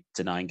next 8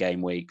 to 9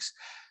 game weeks.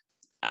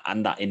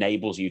 And that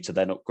enables you to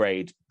then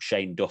upgrade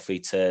Shane Duffy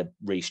to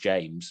Reece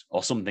James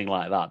or something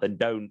like that. Then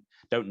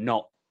don't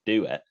not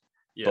do it.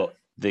 Yeah. But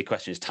the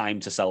question is,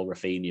 time to sell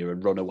Raphinha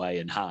and run away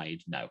and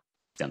hide? No,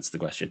 to answer the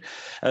question.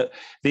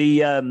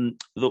 The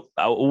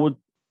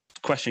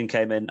question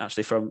came in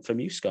actually from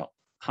you, Scott.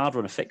 Hard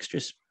run of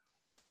fixtures.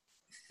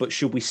 But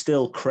should we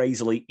still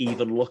crazily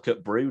even look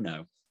at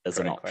Bruno as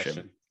an option?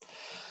 Question.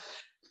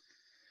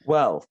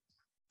 Well,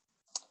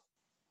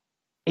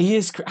 he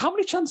is. How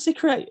many chances he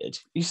created?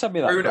 You sent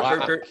me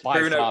that.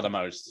 By far the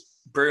most.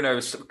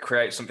 Bruno's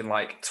created something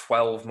like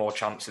 12 more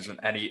chances than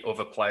any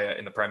other player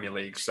in the Premier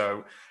League.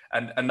 So,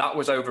 and that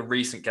was over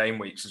recent game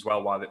weeks as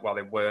well, while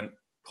they weren't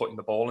putting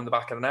the ball in the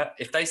back of the net.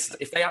 If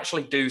they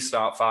actually do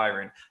start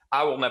firing,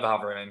 I will never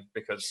have him in,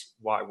 because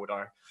why would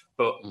I?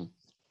 But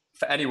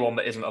for anyone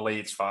that isn't a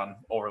Leeds fan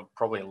or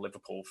probably a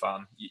Liverpool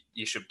fan,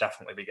 you should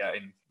definitely be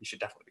getting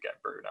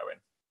Bruno in.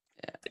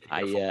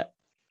 Yeah,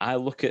 I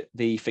look at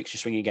the fixture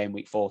swinging game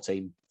week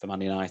 14 for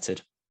Man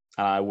United,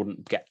 and I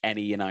wouldn't get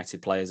any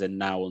United players in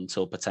now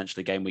until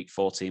potentially game week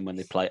 14 when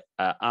they play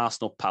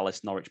Arsenal,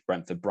 Palace, Norwich,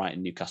 Brentford,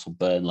 Brighton, Newcastle,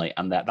 Burnley,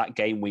 and that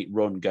game week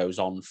run goes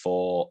on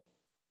for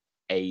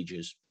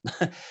ages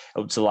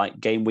up to like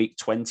game week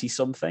 20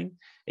 something.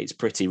 It's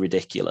pretty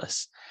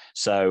ridiculous.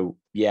 So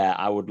yeah,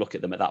 I would look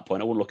at them at that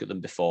point. I wouldn't look at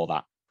them before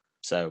that.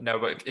 So no,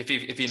 but if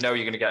you know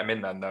you're going to get him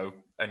in then though,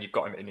 and you've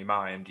got him in your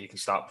mind, you can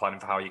start planning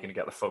for how you're going to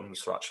get the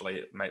funds to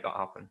actually make that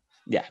happen.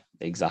 Yeah,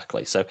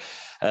 exactly. So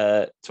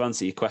to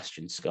answer your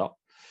question, Scott,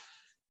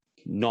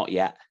 not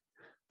yet.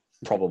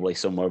 Probably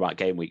somewhere about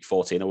game week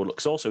 14. I would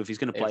look. Also, if he's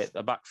going to play at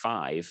the back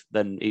 5,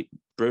 then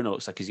Bruno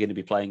looks like he's going to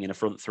be playing in a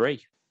front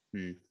 3.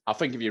 I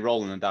think if you're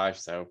rolling the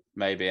dice, though,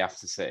 maybe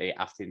after City,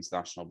 after the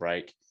international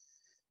break,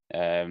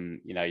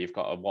 you've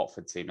got a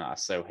Watford team that are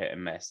so hit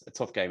and miss. A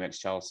tough game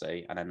against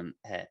Chelsea, and then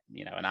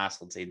an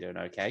Arsenal team doing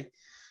okay.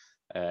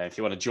 If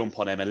you want to jump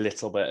on him a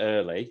little bit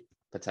early,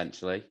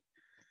 potentially,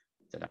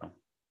 don't know.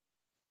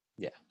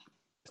 Yeah,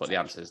 but the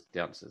answer's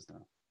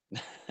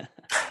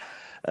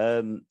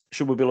no.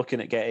 Should we be looking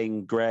at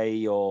getting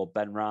Gray or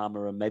Ben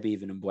Rama and maybe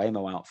even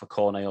Mbeumo out for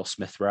Cornet or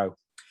Smith Rowe?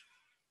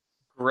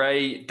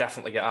 Gray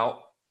definitely get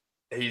out.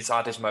 He's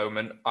had his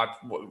moment.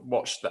 We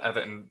watched the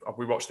Everton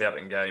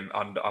game,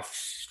 and I've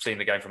seen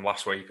the game from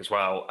last week as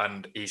well.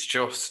 And he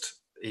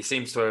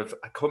seems to have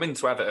come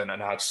into Everton and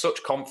had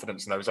such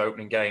confidence in those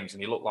opening games,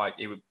 and he looked like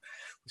he was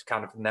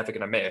kind of never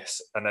going to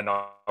miss. And then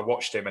I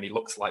watched him, and he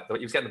looked like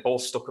he was getting the ball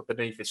stuck up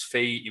beneath his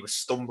feet. He was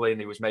stumbling.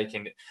 He was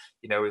making,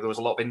 there was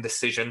a lot of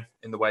indecision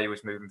in the way he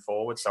was moving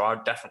forward. So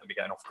I'd definitely be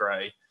getting off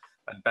Gray.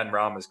 And Ben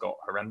Rama's got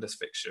horrendous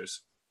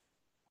fixtures.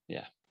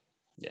 Yeah.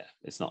 Yeah,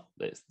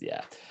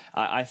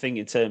 I think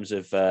in terms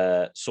of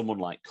someone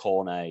like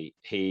Cornet,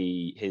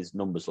 his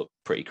numbers look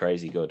pretty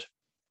crazy good.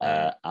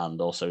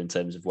 And also in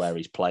terms of where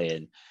he's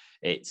playing,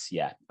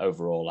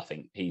 overall, I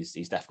think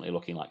he's definitely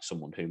looking like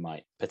someone who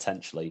might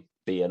potentially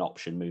be an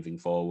option moving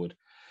forward.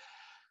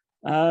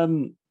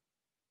 What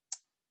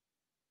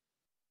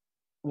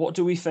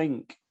do we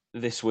think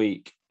this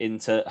week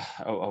into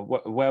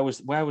where was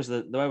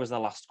the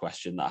last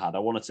question that I had? I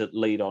wanted to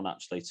lead on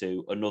actually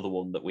to another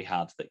one that we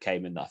had that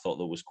came in that I thought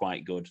that was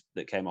quite good,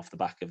 that came off the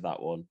back of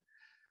that one.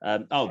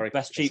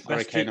 Best cheap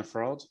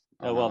fraud.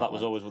 Oh well, that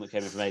was always one that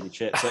came in from 80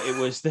 chips. So it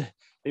was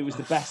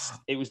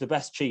the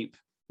best cheap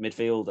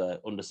midfielder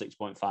under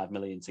 6.5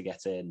 million to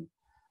get in.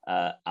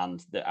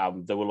 And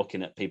they were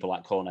looking at people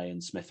like Cornet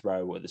and Smith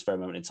Rowe at this very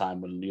moment in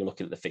time when you're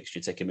looking at the fixture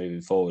ticker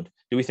moving forward.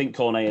 Do we think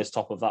Cornet is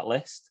top of that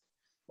list?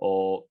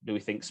 Or do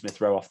we think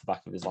Smith Rowe, off the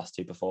back of his last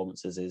 2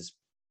 performances, is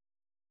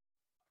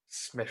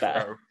Smith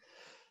Rowe?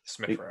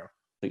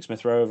 Think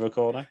Smith Rowe over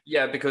Cornet?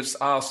 Yeah, because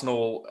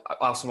Arsenal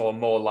are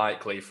more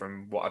likely,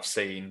 from what I've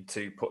seen,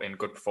 to put in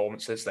good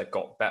performances. They've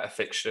got better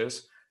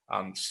fixtures,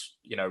 and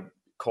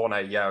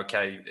Cornet,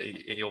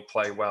 he'll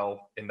play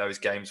well in those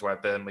games where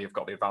Burnley have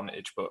got the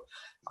advantage, but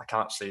I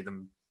can't see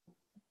them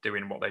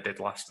doing what they did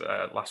last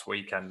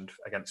weekend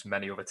against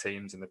many other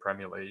teams in the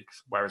Premier League.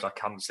 Whereas I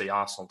can see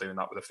Arsenal doing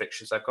that with the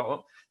fixtures they've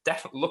got.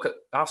 Definitely look at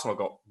Arsenal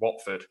got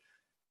Watford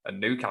and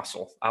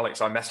Newcastle.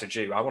 Alex, I messaged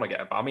you. I want to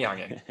get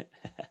Aubameyang in.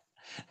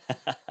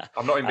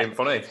 I'm not even being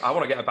funny. I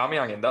want to get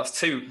Aubameyang in. That's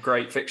two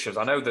great fixtures.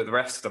 I know that the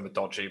rest of them are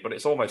dodgy, but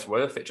it's almost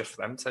worth it just for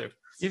them two.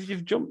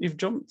 You've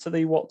jumped to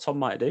the what Tom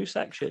might do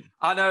section.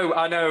 I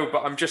know,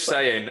 but I'm just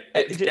saying,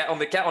 get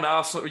on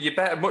Arsenal. You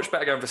much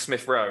better going for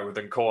Smith Rowe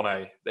than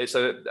Cornet.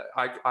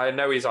 I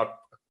know he's had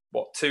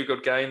 2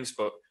 good games,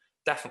 but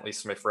definitely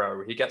Smith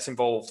Rowe. He gets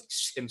involved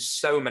in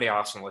so many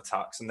Arsenal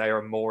attacks, and they are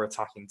a more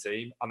attacking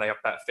team, and they have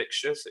better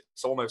fixtures.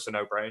 It's almost a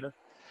no-brainer.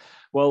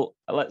 Well,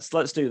 let's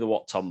do the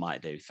what Tom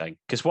might do thing.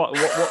 Because what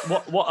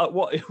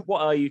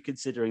are you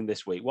considering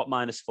this week? What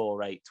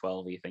 -4, 8,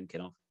 12 are you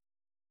thinking of?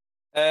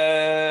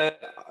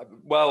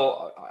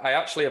 Well, I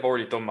actually have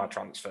already done my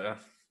transfer.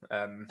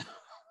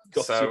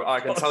 So I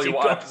can tell you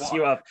what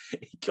you have.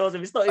 Because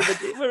if it's not even,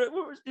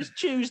 it's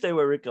Tuesday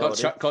we're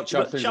recording. Got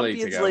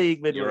Champions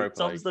League midweek.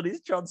 Tom's done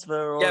his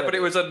transfer already. Yeah, but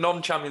it was a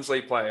non-Champions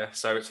League player,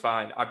 so it's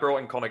fine. I brought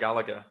in Conor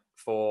Gallagher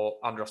for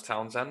Andros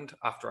Townsend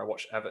after I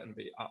watched Everton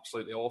be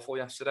absolutely awful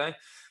yesterday.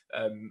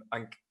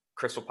 And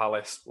Crystal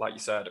Palace, like you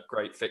said,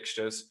 great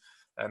fixtures.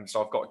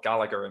 So I've got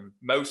Gallagher in,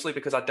 mostly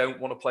because I don't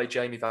want to play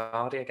Jamie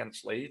Vardy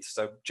against Leeds.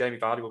 So Jamie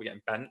Vardy will be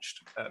getting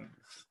benched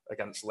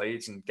against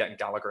Leeds, and getting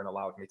Gallagher in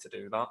allowed me to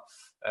do that.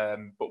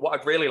 But what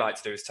I'd really like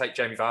to do is take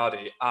Jamie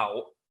Vardy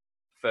out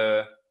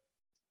for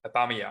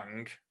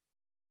Aubameyang.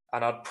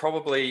 And I'd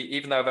probably,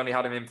 even though I've only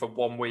had him in for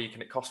 1 week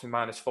and it cost me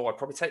 -4, I'd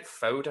probably take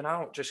Foden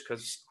out just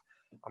because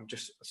I'm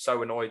just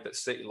so annoyed that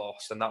City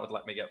lost, and that would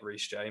let me get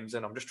Reece James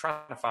in. I'm just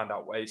trying to find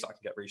out ways I can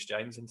get Reece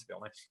James in, to be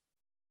honest.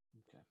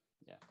 Okay,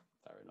 yeah,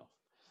 fair enough.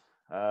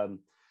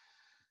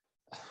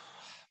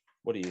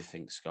 What do you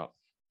think, Scott?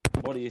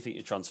 What do you think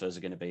your transfers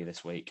are going to be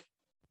this week?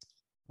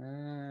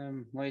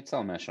 Well, you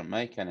tell me I shouldn't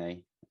make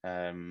any.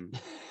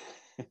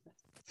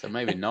 So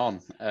maybe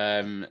none.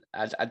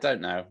 I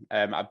don't know.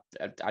 I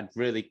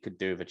really could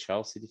do with a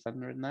Chelsea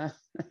defender in there.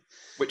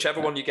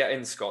 Whichever one you get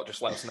in, Scott,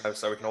 just let us know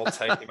so we can all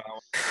take him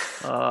out.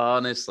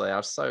 Honestly, I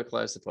was so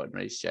close to putting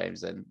Reece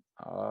James in.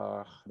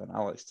 Then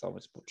Alex told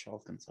me to put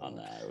Charlton.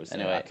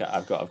 Anyway,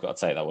 I've got to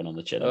take that one on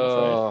the chin.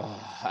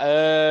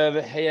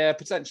 Yeah,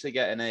 potentially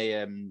getting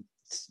a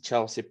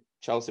Chelsea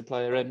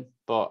player in,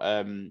 but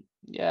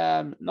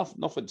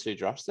nothing too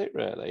drastic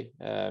really.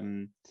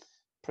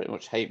 Pretty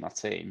much hate my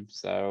team,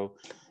 so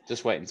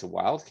just waiting to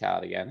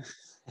wildcard again.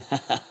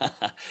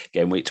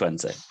 Game week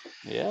 20.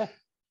 Yeah.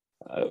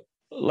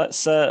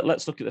 Let's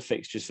look at the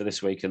fixtures for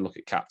this week and look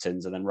at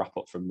captains, and then wrap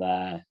up from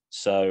there.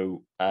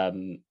 So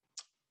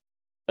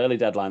early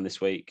deadline this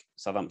week.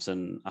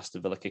 Southampton,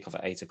 Aston Villa kick off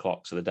at 8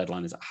 o'clock. So the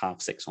deadline is at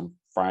 6:30 on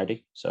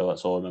Friday. So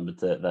let's all remember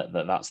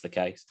that's the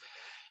case.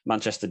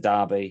 Manchester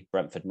Derby,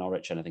 Brentford,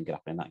 Norwich, anything could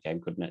happen in that game,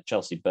 couldn't it?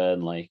 Chelsea,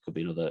 Burnley could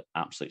be another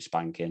absolute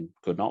spanking.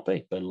 Could not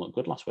be. Burnley looked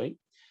good last week.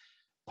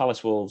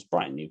 Palace, Wolves,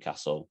 Brighton,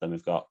 Newcastle. Then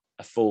we've got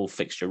a full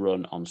fixture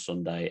run on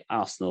Sunday.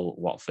 Arsenal,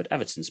 Watford,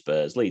 Everton,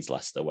 Spurs, Leeds,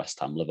 Leicester, West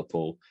Ham,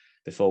 Liverpool,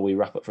 before we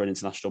wrap up for an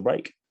international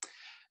break.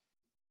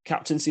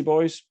 Captaincy,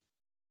 boys.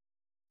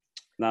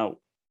 Now,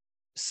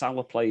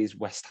 Salah plays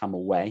West Ham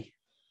away.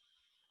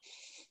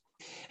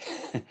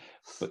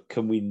 But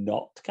can we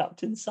not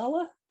captain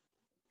Salah?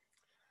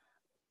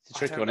 It's a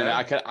tricky one.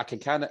 I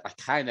kind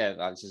of.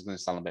 That's just going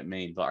to sound a bit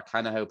mean, but I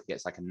kind of hope he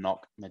gets like a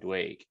knock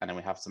midweek, and then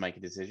we have to make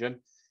a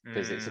decision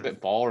because it's a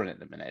bit boring at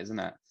the minute, isn't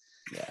it?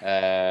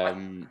 Yeah.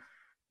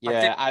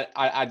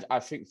 I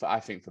think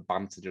for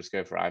Bam to just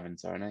go for Ivan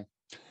Toney.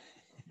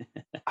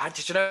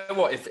 You know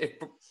what?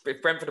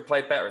 If Brentford had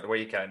played better at the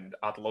weekend,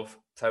 I'd love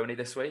Toney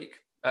this week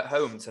at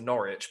home to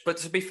Norwich. But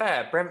to be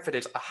fair, Brentford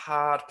is a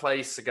hard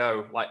place to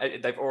go.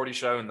 Like they've already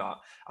shown that.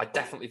 I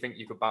definitely think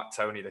you could back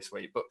Toney this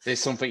week. But there's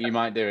something you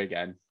might do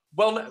again.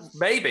 Well,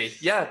 maybe,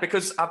 yeah,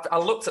 because I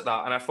looked at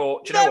that and I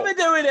thought, do you know what?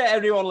 Never doing it,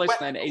 everyone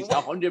listening. He's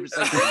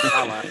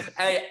 100%.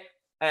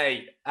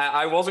 Hey,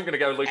 I wasn't going to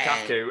go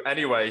Lukaku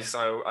anyway,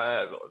 so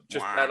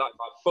just bear that in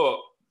mind. But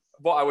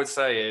what I would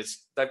say is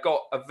they've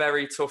got a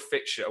very tough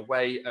fixture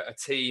away at a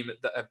team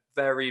that are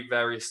very,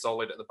 very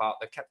solid at the back.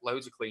 They've kept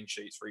loads of clean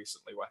sheets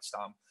recently, West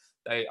Ham.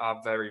 They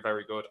are very,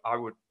 very good.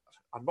 I'm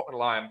not going to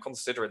lie, I'm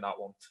considering that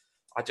one.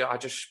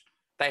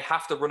 They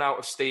have to run out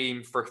of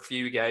steam for a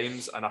few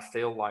games, and I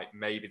feel like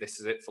maybe this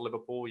is it for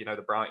Liverpool. You know,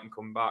 the Brighton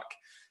comeback.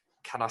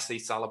 Can I see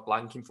Salah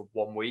blanking for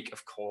 1 week?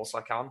 Of course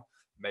I can.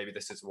 Maybe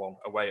this is the one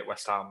away at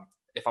West Ham.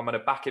 If I'm going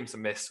to back him to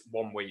miss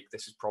 1 week,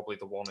 this is probably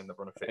the one in the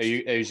run of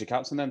fixtures. Who's your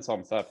captain then,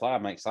 Tom? Third player.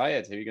 I'm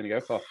excited. Who are you going to go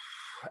for?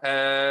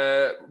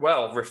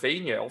 Well,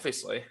 Rafinha,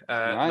 obviously.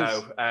 Nice.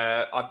 No,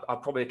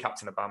 I'd probably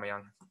captain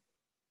Aubameyang.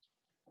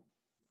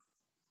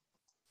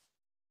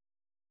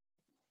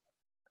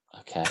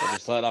 Okay, I'll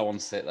just let that one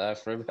sit there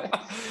for a bit.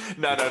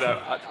 No.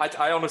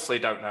 I honestly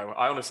don't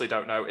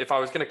know. If I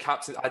was going to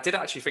captain, I did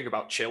actually think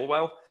about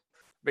Chilwell,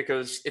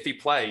 because if he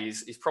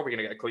plays, he's probably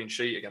going to get a clean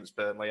sheet against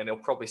Burnley, and he'll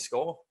probably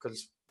score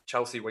because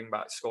Chelsea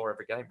wing-backs score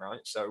every game,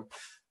 right? So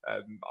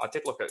I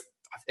did look at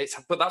it,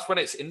 but that's when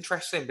it's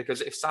interesting,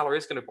 because if Salah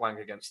is going to blank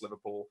against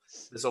Liverpool,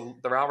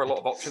 there are a lot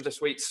of options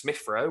this week.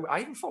 Smith Rowe,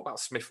 I even thought about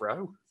Smith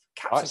Rowe.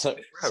 Right, so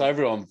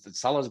everyone,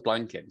 Salah's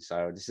blanking,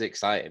 so this is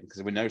exciting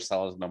because we know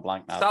Salah's going to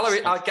blank now.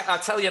 I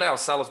tell you now,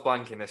 Salah's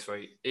blanking this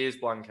week. He is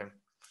blanking.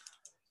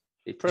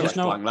 He pretty much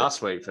blanked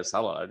last week for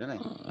Salah, didn't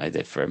he? I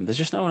did for him. There's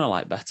just no one I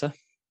like better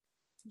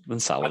than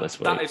Salah this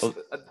week.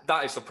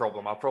 That is the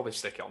problem. I'll probably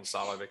stick it on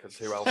Salah, because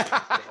who else?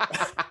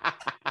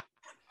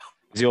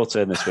 It's your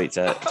turn this week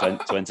to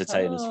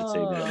entertain us for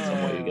 2 minutes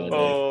on what you're going to do.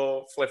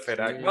 Oh, flipping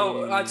heck.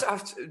 Well,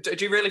 do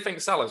you really think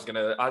Salah's going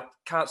to... I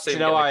can't see him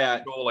getting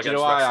a goal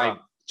against West Ham.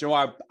 Do you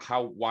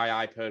know why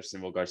I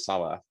personally will go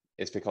Salah?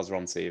 It's because we're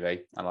on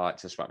TV and I like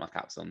to sweat my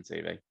caps on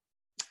TV.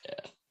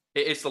 Yeah.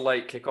 It is the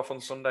late kickoff on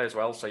Sunday as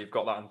well, so you've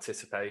got that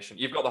anticipation.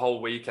 You've got the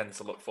whole weekend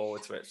to look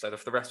forward to it. So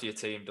if the rest of your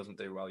team doesn't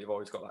do well, you've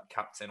always got that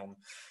captain on.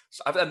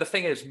 And the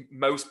thing is,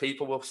 most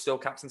people will still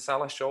captain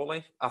Salah,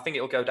 surely. I think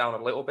it'll go down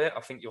a little bit.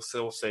 I think you'll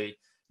still see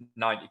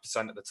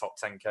 90% of the top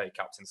 10K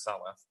captain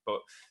Salah.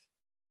 But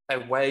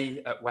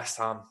away at West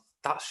Ham,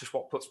 that's just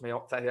what puts me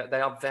up. They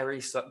are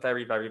very,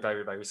 very, very,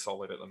 very, very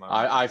solid at the moment.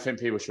 I think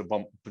people should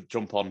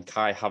jump on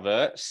Kai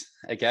Havertz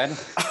again.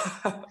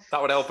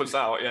 That would help us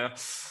out, yeah.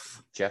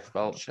 Jeff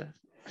Belcher.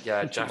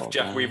 Yeah,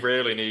 Jeff, we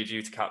really need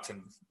you to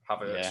captain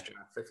Havertz, Jeff,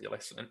 if you're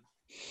listening.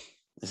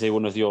 Is he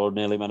one of your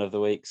nearly men of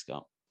the week,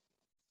 Scott?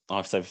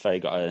 I've so far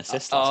got an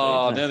assist.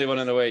 Nearly one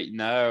of the week.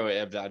 No,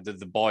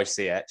 the boy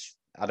CH.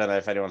 I don't know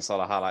if anyone saw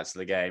the highlights of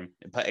the game.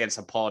 Against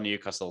a poor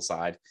Newcastle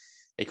side,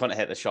 he couldn't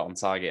hit the shot on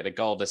target. The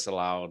goal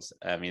disallowed.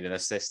 An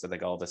assist and the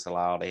goal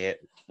disallowed. He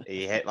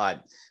hit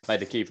made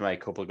the keeper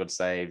make a couple of good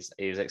saves.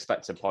 He was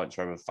expecting points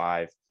for over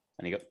 5,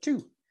 and he got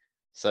 2.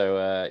 So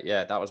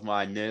that was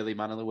my nearly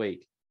man of the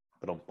week.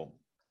 But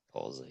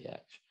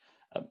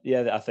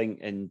I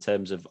think in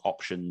terms of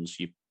options,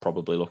 you're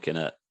probably looking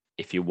at,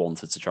 if you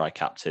wanted to try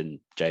captain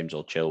James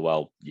or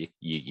Chilwell,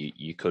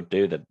 you could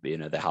do that. They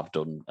have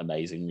done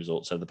amazing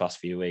results over the past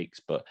few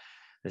weeks, but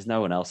there's no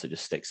one else that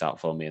just sticks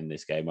out for me in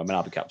this game. I mean,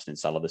 I'll be captaining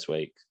Salah this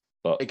week.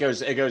 But it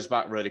goes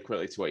back really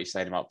quickly to what you're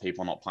saying about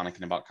people not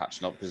panicking about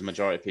catching up, because the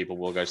majority of people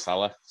will go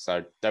Salah.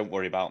 So don't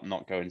worry about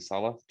not going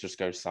Salah. Just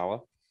go Salah.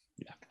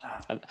 Yeah.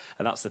 And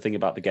that's the thing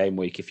about the game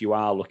week. If you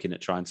are looking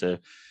at trying to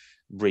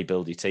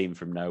rebuild your team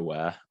from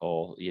nowhere,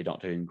 or you're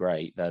not doing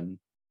great, then,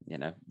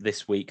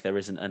 this week there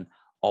isn't an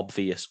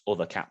obvious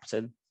other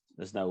captain.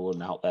 There's no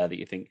one out there that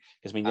you think,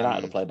 because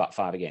United will play back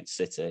 5 against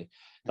City.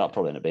 That'll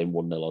probably end up being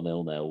 1-0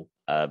 or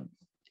 0-0.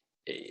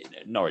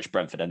 Norwich,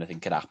 Brentford,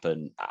 anything could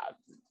happen.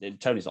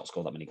 Tony's not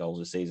scored that many goals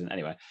this season.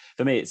 Anyway,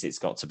 for me, it's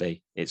got to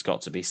be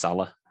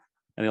Salah.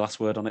 Any last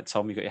word on it,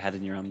 Tom? You got your head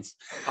in your hands.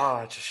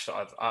 I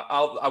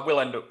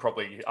will end up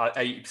probably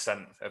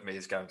 80% of me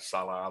is going to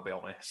Salah. I'll be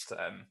honest.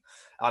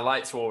 I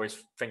like to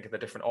always think of the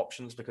different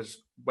options,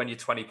 because when you're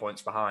 20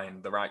 points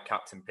behind, the right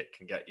captain pick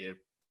can get you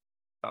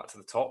back to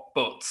the top,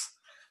 but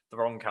the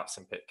wrong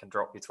captain pick can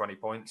drop you 20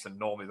 points, and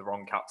normally the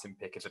wrong captain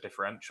pick is a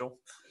differential.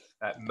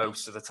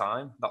 Most of the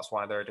time, that's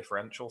why they're a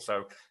differential.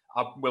 So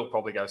I will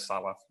probably go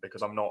Salah,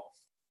 because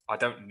I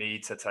don't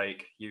need to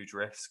take huge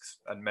risks,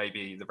 and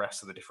maybe the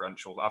rest of the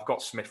differentials. I've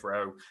got Smith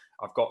Rowe,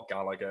 I've got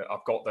Gallagher,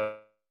 I've got the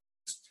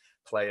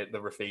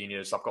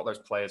Rafinhas, I've got those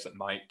players that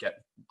might get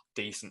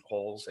decent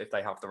hauls if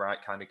they have the right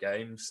kind of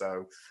game.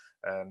 So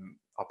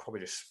I'll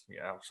probably just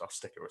I'll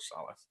stick it with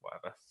Salah.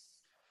 Whatever,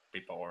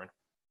 be boring.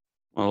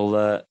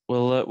 Well,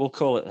 we'll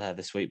call it there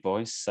this week,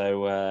 boys.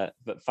 So,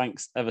 but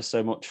thanks ever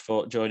so much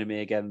for joining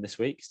me again this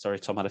week. Sorry,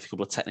 Tom had a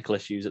couple of technical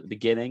issues at the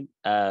beginning,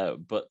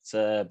 but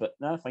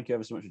no, thank you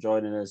ever so much for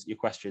joining us. Your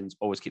questions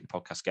always keep the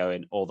podcast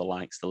going. All the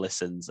likes, the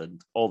listens,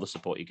 and all the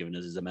support you're giving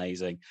us is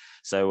amazing.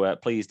 So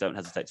please don't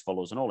hesitate to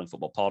follow us on All in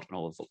Football Pod and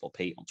All in Football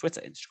Pete on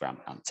Twitter, Instagram,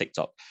 and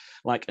TikTok.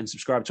 Like and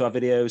subscribe to our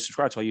videos.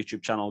 Subscribe to our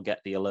YouTube channel.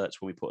 Get the alerts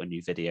when we put a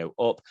new video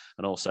up,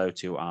 and also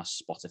to our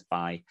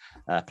Spotify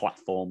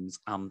platforms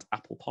and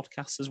Apple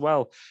Podcasts as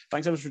well.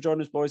 Thanks so much for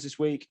joining us, boys, this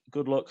week.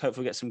 Good luck.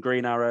 Hopefully get some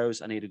green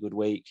arrows. I need a good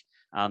week,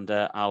 and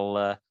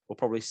we'll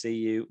probably see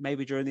you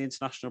maybe during the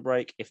international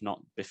break, if not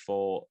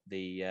before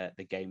the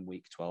game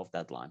week 12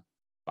 deadline.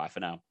 Bye for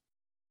now.